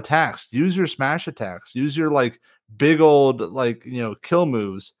strong attacks, use your smash attacks, use your like big old kill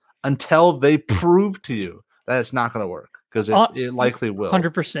moves until they prove to you that it's not going to work, because it likely will.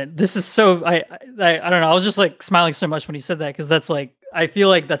 100%. This is so I don't know. I was just like smiling so much when he said that, because that's like, I feel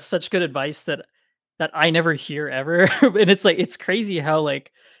like that's such good advice that I never hear ever. And it's like, it's crazy how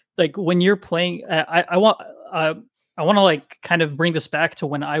like when you're playing, I want to like kind of bring this back to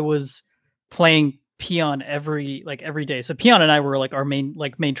when I was playing Peon every day. So Peon and I were like our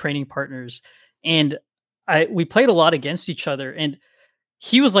main training partners, and we played a lot against each other, and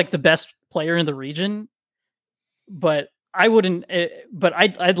he was like the best player in the region, but I wouldn't, but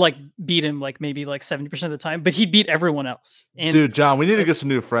I'd like beat him like maybe like 70% of the time, but he'd beat everyone else. And dude, John, we need to get some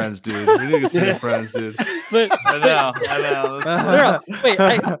new friends, dude. We need to get some new friends, dude. But I know. Wait,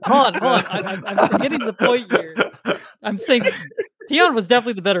 hold on. I'm forgetting the point here. I'm saying Peon was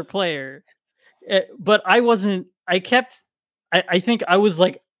definitely the better player, but I wasn't. I think I was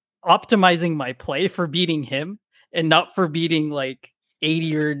like optimizing my play for beating him and not for beating like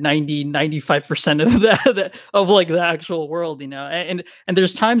 80 or 90, 95% of that of like the actual world, and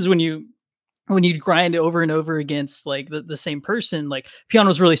there's times when you grind over and over against like the same person. Like, Peon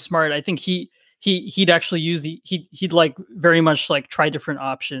was really smart. I think he'd actually use he'd like very much like try different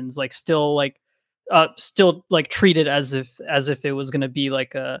options, like still treat it as if it was going to be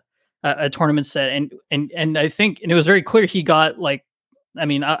like a tournament set. And I think, and it was very clear he got like, I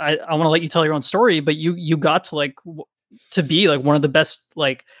mean, I want to let you tell your own story, but you got to like to be like one of the best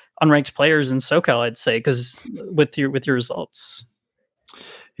like unranked players in SoCal, I'd say, because with your results.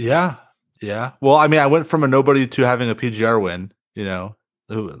 Yeah. Well, I mean, I went from a nobody to having a PGR win,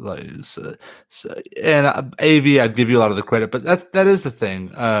 and AV, I'd give you a lot of the credit, but that is the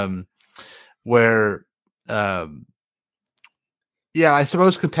thing, where, I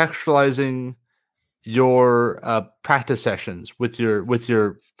suppose contextualizing your practice sessions with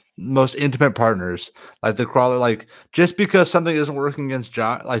your most intimate partners, like the Crawler, like, just because something isn't working against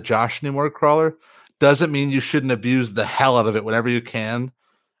Josh anymore, Crawler, doesn't mean you shouldn't abuse the hell out of it whenever you can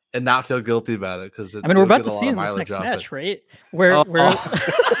and not feel guilty about it. Because I mean, we're about to see in this next match, right? Where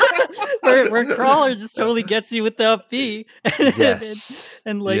where Crawler just totally gets you with the up B. Yes.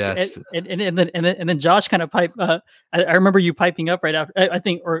 and like Yes. and then Josh kind of pipe. I remember you piping up right after. I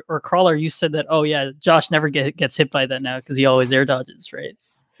think or Crawler, you said that. Oh yeah, Josh never gets hit by that now because he always air dodges, right?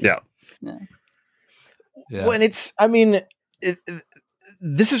 Yeah. When it's, I mean,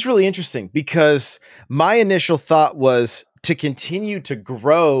 this is really interesting because my initial thought was to continue to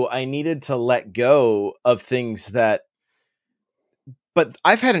grow, I needed to let go of things that. But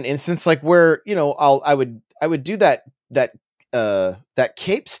I've had an instance like where, you know, I would do that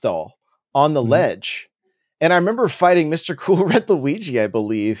cape stall on the ledge. And I remember fighting Mr. Cool Red Luigi, I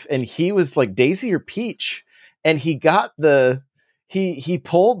believe, and he was like Daisy or Peach, and he got he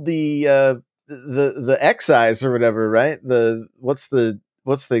pulled the X-eyes or whatever, right? What's the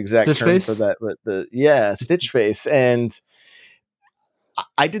exact Stitch term face? for that? But Stitch face. And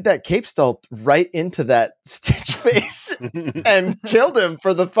I did that cape stall right into that Stitch face and killed him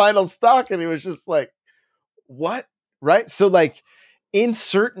for the final stock. And he was just like, what? Right. So like in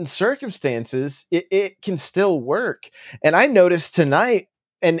certain circumstances, it can still work. And I noticed tonight,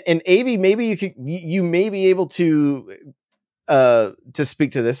 and AV, maybe you may be able to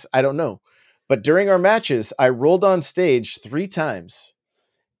speak to this. I don't know. But during our matches, I rolled on stage 3 times.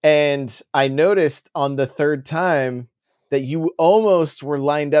 And I noticed on the 3rd time that you almost were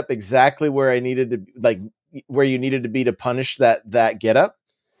lined up exactly where I needed to, like where you needed to be to punish that get up.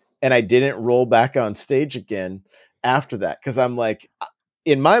 And I didn't roll back on stage again after that. Cause I'm like,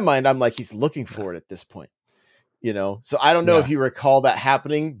 in my mind, I'm like, he's looking for it at this point, you know? So I don't know if you recall that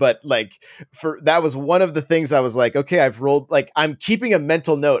happening, but like that was one of the things I was like, okay, I've rolled, like I'm keeping a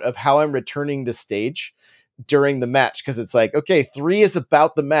mental note of how I'm returning to stage during the match. Cause it's like, okay, 3 is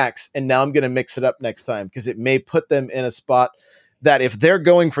about the max. And now I'm going to mix it up next time. Cause it may put them in a spot that if they're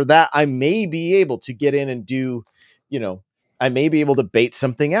going for that, I may be able to get in and do, you know, I may be able to bait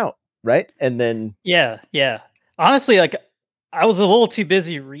something out. Right. And then. Yeah. Honestly, like I was a little too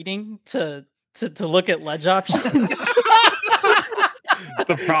busy reading to look at ledge options. The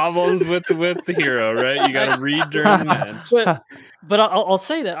problems with the hero, right? You got to read during the match. But I'll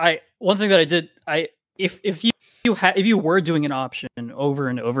say that one thing that I did, if you were doing an option over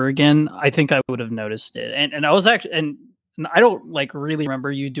and over again, I think I would have noticed it. And I was actually, and I don't like really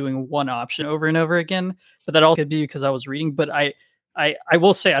remember you doing one option over and over again, but that all could be because I was reading. But I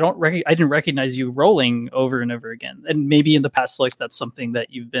will say I didn't recognize you rolling over and over again. And maybe in the past, like that's something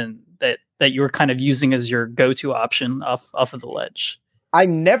that you've been that you were kind of using as your go-to option off of the ledge. I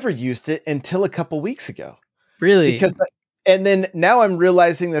never used it until a couple weeks ago. Really? And then now I'm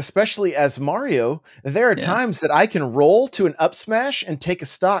realizing that, especially as Mario, there are times that I can roll to an up smash and take a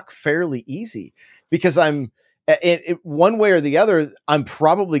stock fairly easy because I'm one way or the other, I'm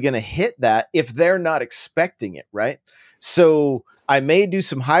probably going to hit that if they're not expecting it. Right. So I may do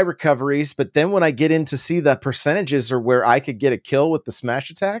some high recoveries, but then when I get in to see the percentages or where I could get a kill with the smash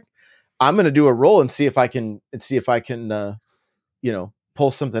attack, I'm going to do a roll and see if I can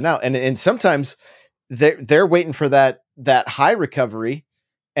pull something out. And sometimes they're waiting for that high recovery,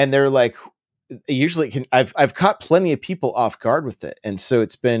 and they're like, usually I've caught plenty of people off guard with it, and so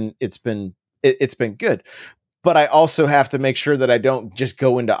it's been good. But I also have to make sure that I don't just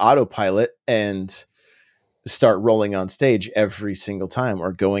go into autopilot and start rolling on stage every single time,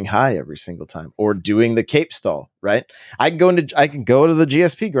 or going high every single time, or doing the cape stall. Right? I can go to the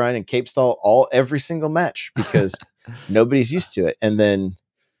GSP grind and cape stall every single match because nobody's used to it, and then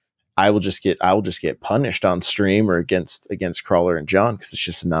I will just get punished on stream or against Crawler and John because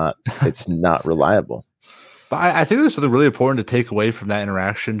it's not reliable. But I think there's something really important to take away from that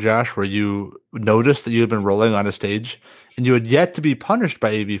interaction, Josh, where you noticed that you had been rolling on a stage and you had yet to be punished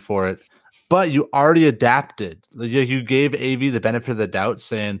by AV for it, but you already adapted. You gave AV the benefit of the doubt,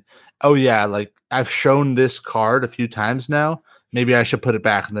 saying, "Oh yeah, like I've shown this card a few times now. Maybe I should put it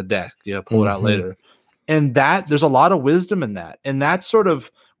back in the deck. Pull it out later." And that there's a lot of wisdom in that, and that's sort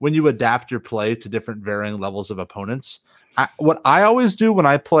of when you adapt your play to different varying levels of opponents. What I always do when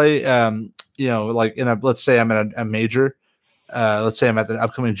I play, like let's say I'm in a major, let's say I'm at the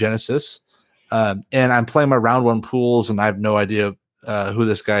upcoming Genesis, and I'm playing my round 1 pools, and I have no idea who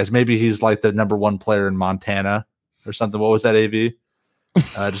this guy is. Maybe he's like the number 1 player in Montana or something. What was that, AV?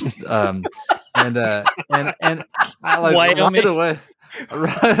 And I like Wyoming.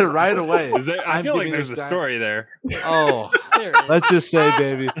 right away. I feel like there's a story there. Oh, let's just say,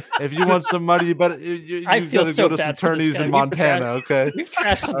 baby, if you want some money, but you I feel gotta so go to some bad for this tourneys guy. in Montana. Okay, We've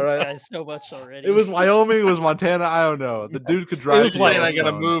trashed on All this right. guy so much already. It was Wyoming. It was Montana. I don't know. The dude could drive. It was to saying I Yellowstone.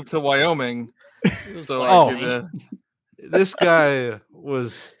 gotta move to Wyoming. So Oh. I could, This guy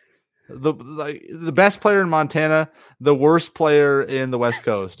was the best player in Montana, the worst player in the West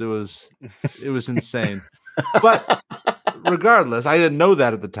Coast. It was insane. But regardless, I didn't know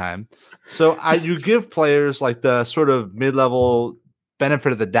that at the time. So you give players like the sort of mid-level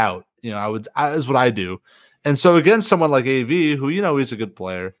benefit of the doubt. Is what I do. And so against someone like AV, who he's a good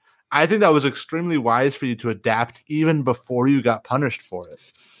player, I think that was extremely wise for you to adapt even before you got punished for it.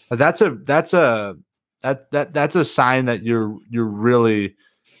 That's a sign that you're really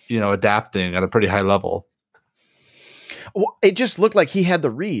adapting at a pretty high level. Well, it just looked like he had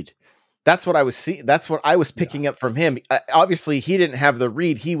the read. That's what I was seeing. That's what I was picking up from him. Obviously, he didn't have the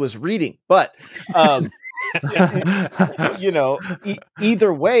read; he was reading. But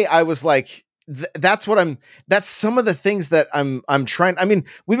either way, I was like, that's some of the things that I'm trying. I mean,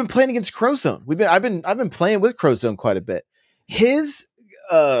 we've been playing against Crowzone. I've been playing with Crowzone quite a bit. His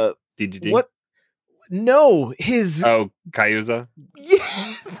DDD? What? No, his Kayuza.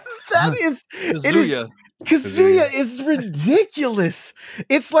 Yeah, that is Kazuya. Kazuya is ridiculous.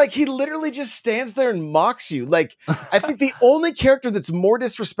 It's like he literally just stands there and mocks you. Like, I think the only character that's more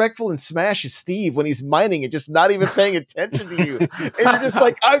disrespectful in Smash is Steve when he's mining and just not even paying attention to you. And you're just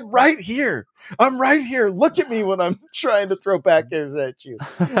like, I'm right here. Look at me when I'm trying to throw back airs at you.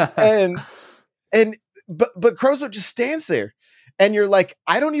 But Crowzone just stands there. And you're like,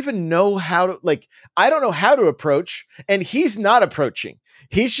 I don't know how to approach. And he's not approaching.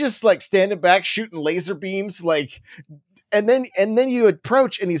 He's just like standing back, shooting laser beams, like, and then you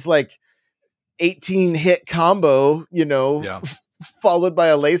approach and he's like 18 hit combo, followed by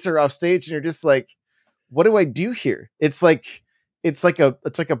a laser off stage. And you're just like, what do I do here? It's like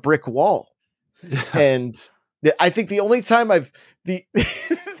a brick wall. And I think the only time the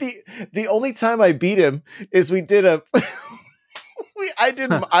only time I beat him is we did a,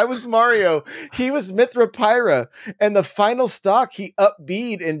 I was Mario. He was Mithra Pyra, and the final stock he up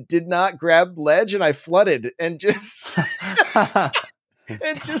B'd and did not grab ledge, and I flooded and just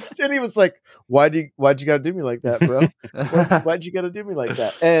and he was like, why'd you gotta do me like that, bro? Why'd you gotta do me like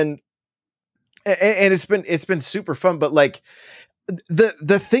that? And it's been super fun, but like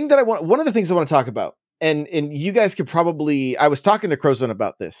the thing that one of the things I want to talk about, and you guys could probably, I was talking to Crowzone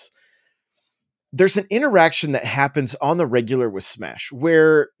about this. There's an interaction that happens on the regular with Smash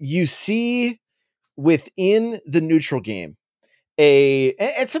where you see within the neutral game and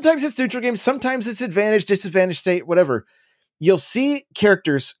sometimes it's neutral game, sometimes it's advantage, disadvantage state, whatever. You'll see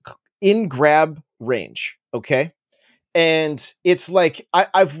characters in grab range. Okay. And it's like,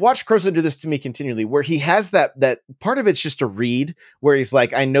 I've watched Crowzone do this to me continually where he has that part of it's just a read where he's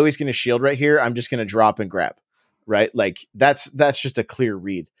like, I know he's going to shield right here. I'm just going to drop and grab. Right. Like that's just a clear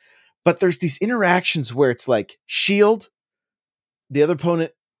read. But there's these interactions where it's like shield, the other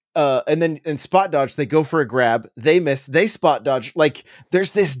opponent, and then spot dodge. They go for a grab, they miss, they spot dodge. Like there's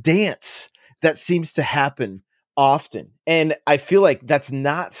this dance that seems to happen often, and I feel like that's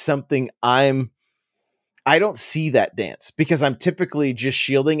not something I don't see that dance because I'm typically just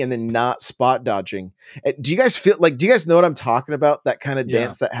shielding and then not spot dodging. Do you guys know what I'm talking about? That kind of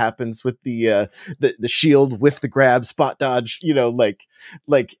dance that happens with the shield with the grab, spot dodge,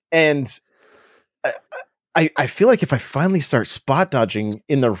 and I feel like if I finally start spot dodging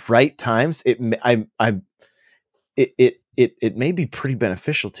in the right times, it may be pretty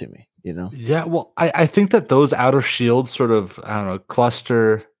beneficial to me, Yeah, well, I think that those outer shields sort of, I don't know,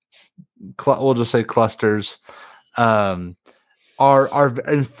 cluster. We'll just say clusters are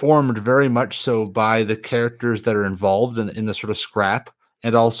informed very much so by the characters that are involved in the sort of scrap,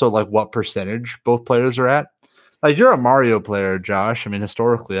 and also like what percentage both players are at. Like you're a Mario player, Josh. I mean,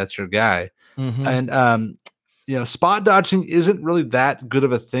 historically, that's your guy. Mm-hmm. And spot dodging isn't really that good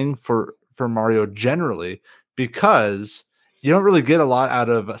of a thing for Mario generally because you don't really get a lot out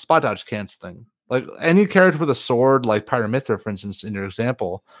of spot dodge canceling. Like any character with a sword, like Pyramithra, for instance, in your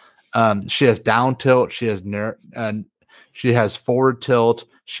example. She has down tilt, she has forward tilt,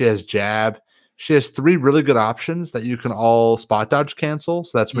 she has jab. She has 3 really good options that you can all spot dodge cancel.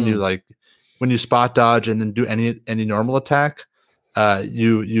 So that's when you spot dodge and then do any normal attack,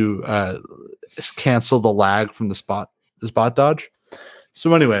 you cancel the lag from the spot dodge.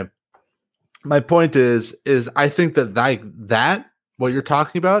 So anyway, my point is I think that what you're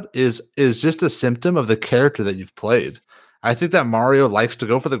talking about is just a symptom of the character that you've played. I think that Mario likes to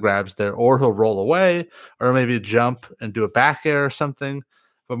go for the grabs there, or he'll roll away, or maybe jump and do a back air or something.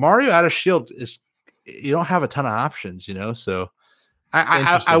 But Mario out of shield you don't have a ton of options, So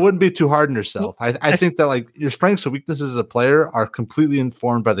I wouldn't be too hard on yourself. I think that like your strengths and weaknesses as a player are completely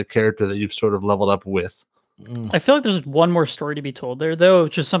informed by the character that you've sort of leveled up with. I feel like there's one more story to be told there, though,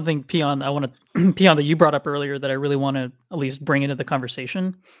 which is something Peon I want to Peon that you brought up earlier that I really want to at least bring into the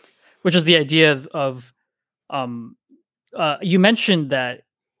conversation. which is the idea of you mentioned that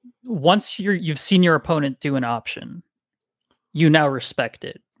once you've seen your opponent do an option, you now respect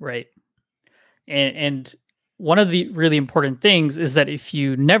it, right? And one of the really important things is that if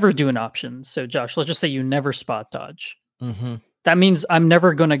you never do an option, so Josh, let's just say you never spot dodge, that means I'm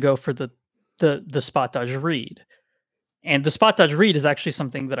never going to go for the spot dodge read. And the spot dodge read is actually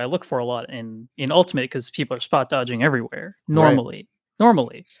something that I look for a lot in Ultimate, because people are spot dodging everywhere normally.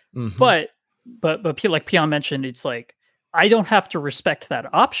 But like Pion mentioned, it's like I don't have to respect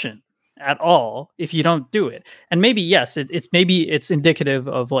that option at all if you don't do it. And maybe yes, it's indicative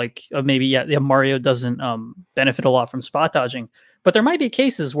of maybe Mario doesn't benefit a lot from spot dodging, but there might be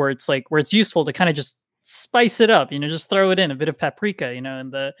cases where it's useful to kind of just spice it up, just throw it in a bit of paprika,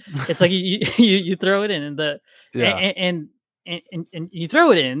 and it's like you throw it in and you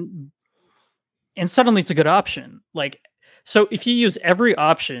throw it in and suddenly it's a good option. Like, so if you use every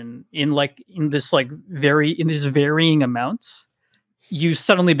option in these varying amounts, you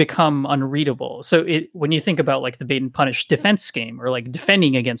suddenly become unreadable. So when you think about like the bait and punish defense game, or like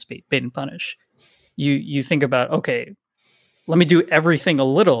defending against bait and punish, you think about, okay, let me do everything a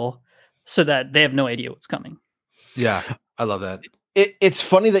little so that they have no idea what's coming. Yeah, I love that. It's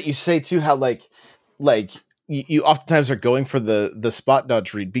funny that you say too how like you oftentimes are going for the spot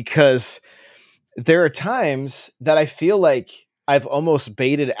dodge read, because there are times that I feel like I've almost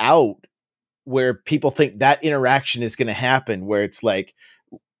baited out where people think that interaction is going to happen, where it's like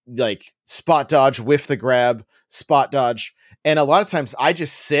spot dodge, whiff the grab, spot dodge. And a lot of times I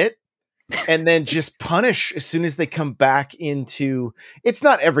just sit and then just punish as soon as they come back into. It's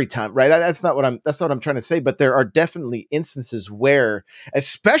not every time, right? That's not what I'm trying to say, but there are definitely instances where,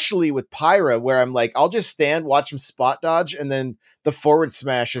 especially with Pyra, where I'm like, I'll just stand, watch him spot dodge, and then the forward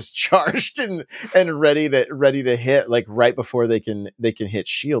smash is charged and ready to hit, like right before they can hit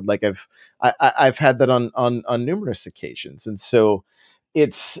shield. Like I've had that on numerous occasions. And so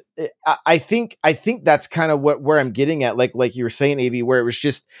I think that's kind of where I'm getting at, like you were saying, AV, where it was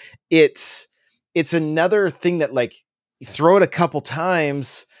just, it's another thing that like you throw it a couple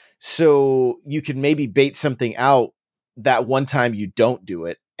times so you can maybe bait something out that one time you don't do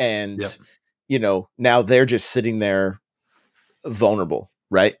it. And, now they're just sitting there vulnerable.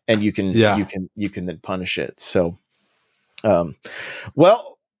 Right. And you can then punish it. So,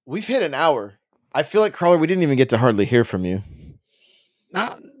 well, we've hit an hour. I feel like, Crawler, we didn't even get to hardly hear from you.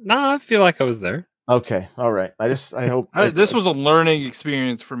 No, I feel like I was there. Okay, all right. I hope this was a learning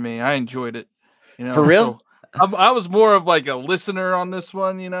experience for me. I enjoyed it. For real? So I was more of like a listener on this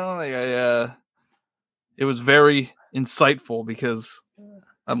one. It was very insightful because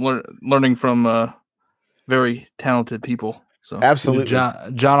I'm learning from very talented people. So absolutely,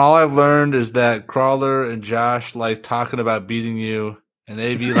 John. All I've learned is that Crawler and Josh like talking about beating you, and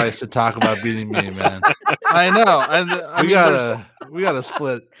AV likes to talk about beating me, man. I know. And we gotta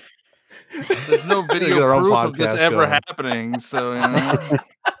split. There's no video proof of this ever happening, so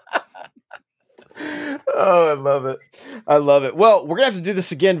Oh, I love it. Well, we're gonna have to do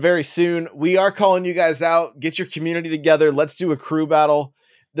this again very soon. We are calling you guys out. Get your community together. Let's do a crew battle.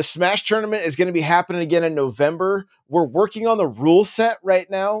 The Smash tournament is going to be happening again in November. We're working on the rule set right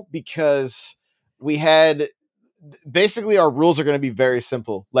now because we had basically our rules are going to be very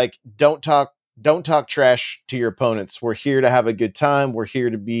simple. Like, don't talk trash to your opponents. We're here to have a good time. We're here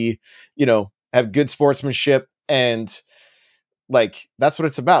to be, have good sportsmanship, and like that's what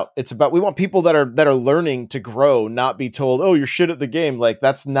it's about. It's about, we want people that are learning to grow, not be told, "Oh, you're shit at the game." Like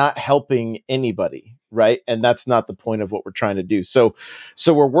that's not helping anybody, right? And that's not the point of what we're trying to do. So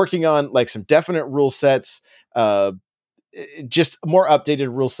we're working on like some definite rule sets, just more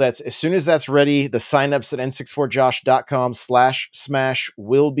updated rule sets. As soon as that's ready, the signups at n64josh.com/smash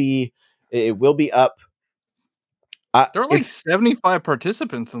will be up. There were like 75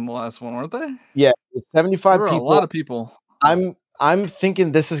 participants in the last one, weren't they? Yeah, it's 75 there were people. A lot of people. I'm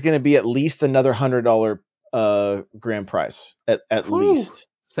thinking this is going to be at least another $100 grand prize at least.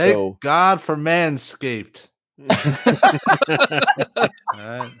 Thank God for Manscaped. All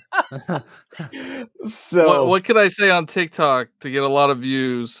right. So what could I say on TikTok to get a lot of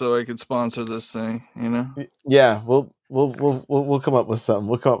views so I could sponsor this thing? Yeah, we'll come up with something.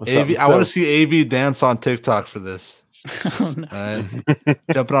 We'll come up with something. I want to see AV dance on TikTok for this. Oh, no. All right.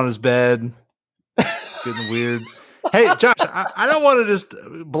 Jumping on his bed, getting weird. Hey, Josh, I don't want to just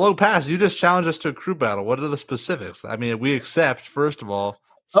blow past. You just challenged us to a crew battle. What are the specifics? I mean, we accept, first of all.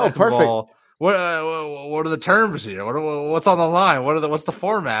 Second perfect. Of all, what are the terms here? What's on the line? What's the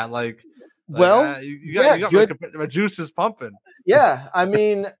format like? Well, you got good. My juice is pumping. Yeah, I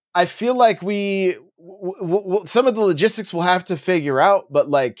mean, I feel like we some of the logistics we'll have to figure out, but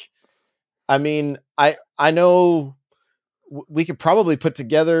like I mean, I know we could probably put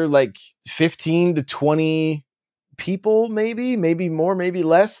together like 15 to 20 people, maybe more, maybe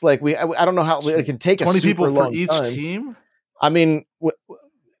less. Like I don't know how it can take 20 a super people for long each time. team. I mean, we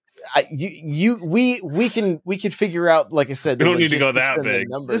can figure out. Like I said, We the don't need to go logistics that and the big.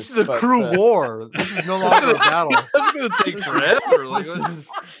 numbers, This is a but, crew war. This is no longer a battle. That's gonna take forever. Like, This is-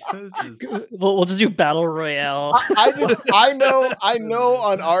 We'll just do battle royale. I know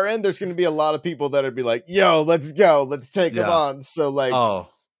on our end there's going to be a lot of people that would be like, "Yo, let's go, let's take them Yeah. on." So like,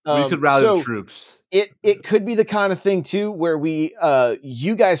 we could rally so the troops. it could be the kind of thing too where we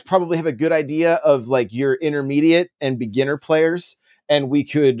you guys probably have a good idea of like your intermediate and beginner players, and we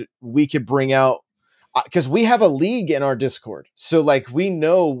could bring out because we have a league in our Discord, so like we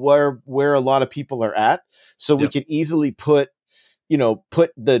know where a lot of people are at, so we could easily put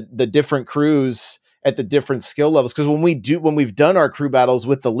the different crews at the different skill levels. Because when we've done our crew battles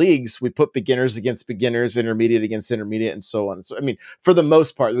with the leagues, we put beginners against beginners, intermediate against intermediate, and so on. So I mean, for the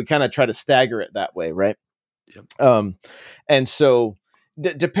most part, we kind of try to stagger it that way, right? Yep. And so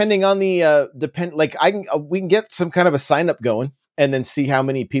depending on the we can get some kind of a sign up going, and then see how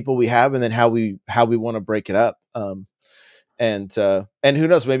many people we have, and then how we want to break it up. And who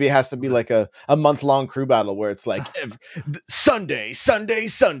knows, maybe it has to be like a month-long crew battle where it's like Sunday,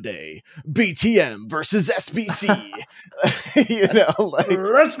 BTM versus SBC. Like,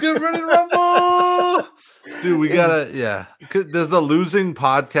 let's get ready to rumble. Dude, we gotta, Does the losing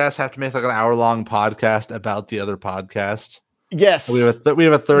podcast have to make like an hour-long podcast about the other podcast? Yes. We have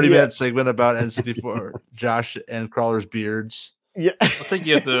a 30-minute segment about N64, Josh and Crawler's beards. Yeah. I think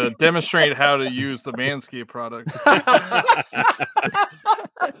you have to demonstrate how to use the Manscaped product.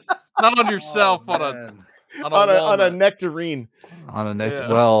 Not on yourself, on a nectarine. On a nectarine. Yeah.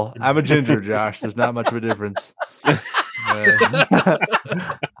 Well, I'm a ginger, Josh. There's not much of a difference. There's not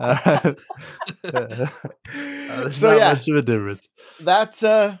much of a difference. That's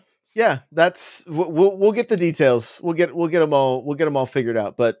that's we'll get the details. We'll get them all figured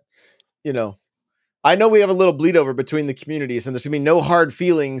out. But I know we have a little bleed over between the communities, and there's gonna be no hard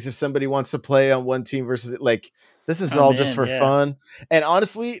feelings if somebody wants to play on one team versus like this is just for fun. And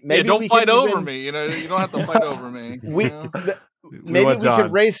honestly, maybe don't fight over me. You don't have to fight over me. Maybe we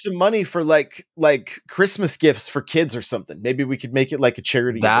could raise some money for like Christmas gifts for kids or something. Maybe we could make it like a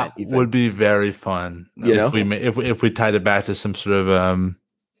charity event. That would be very fun. If we tied it back to some sort of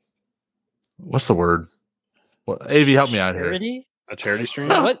what's the word? AV, help me out here. A charity stream?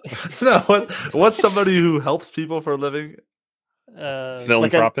 What? No, what's somebody who helps people for a living?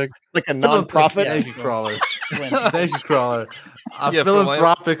 Philanthropic? Like a non-profit? Thank you, Crawler. Thank you, Crawler. A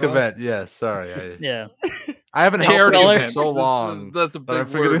philanthropic event. Yes, sorry. I haven't helped people in so long. That's a big I'm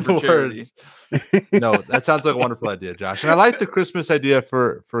forgetting the words. No, that sounds like a wonderful idea, Josh. And I like the Christmas idea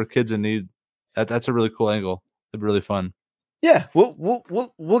for kids in need. That's a really cool angle. It'd be really fun. Yeah,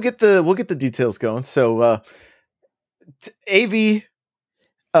 we'll get the details going. So AV,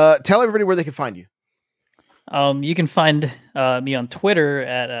 tell everybody where they can find you. You can find me on Twitter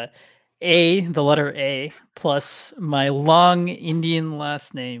at the letter A plus my long Indian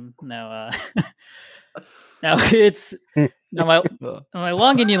last name. Now it's my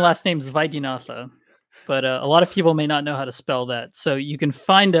long Indian last name is Vaidyanatha, but a lot of people may not know how to spell that. So you can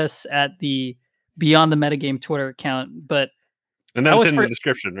find us at the Beyond the Metagame Twitter account, and that's in the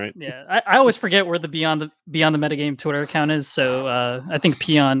description, right? Yeah, I always forget where the Beyond the Metagame Twitter account is, so I think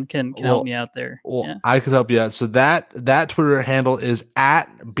Peon can help me out there. Well, I could help you out. So that Twitter handle is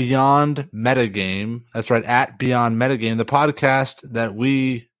at Beyond Metagame. That's right, at Beyond Metagame. The podcast that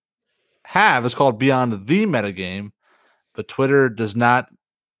we have is called Beyond the Metagame, but Twitter does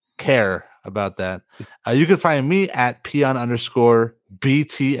care about that. You can find me at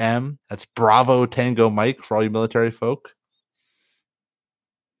Peon_BTM. That's Bravo Tango Mike for all you military folk.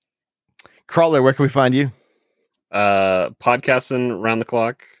 Crawler, where can we find you? Podcasting around the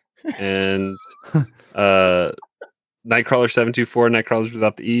clock, and Nightcrawler 724, Nightcrawlers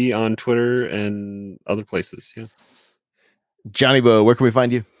without the E on Twitter and other places. Yeah. Johnny Bo, where can we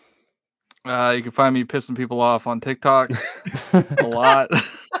find you? You can find me pissing people off on TikTok a lot.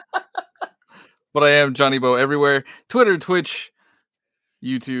 But I am Johnny Bo everywhere. Twitter, Twitch,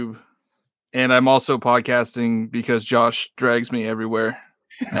 YouTube. And I'm also podcasting because Josh drags me everywhere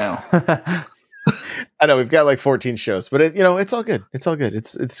now. I know we've got like 14 shows, but it's all good. It's all good.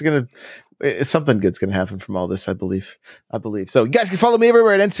 It's something good's gonna happen from all this, I believe. So you guys can follow me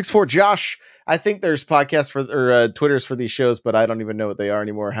everywhere at N64 Josh. I think there's podcasts or Twitters for these shows, but I don't even know what they are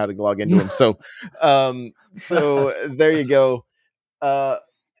anymore, how to log into them. So there you go.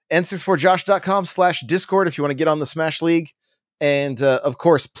 N64josh.com/Discord if you want to get on the Smash League. And of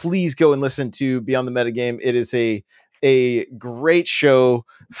course, please go and listen to Beyond the Metagame. It is a great show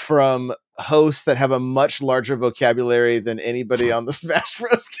from hosts that have a much larger vocabulary than anybody on the Smash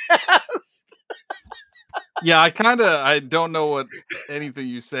Bros. Cast. Yeah, I don't know what anything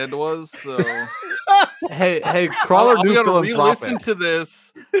you said was, so Hey, Crawler I'm knew gonna philanthropic. re-listen to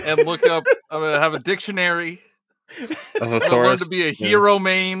this and look up. I'm gonna have a dictionary. A I'm gonna learn thesaurus. to be a hero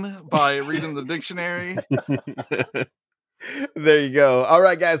main by reading the dictionary. There you go. All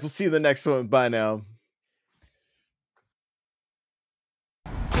right, guys, we'll see you in the next one. Bye now.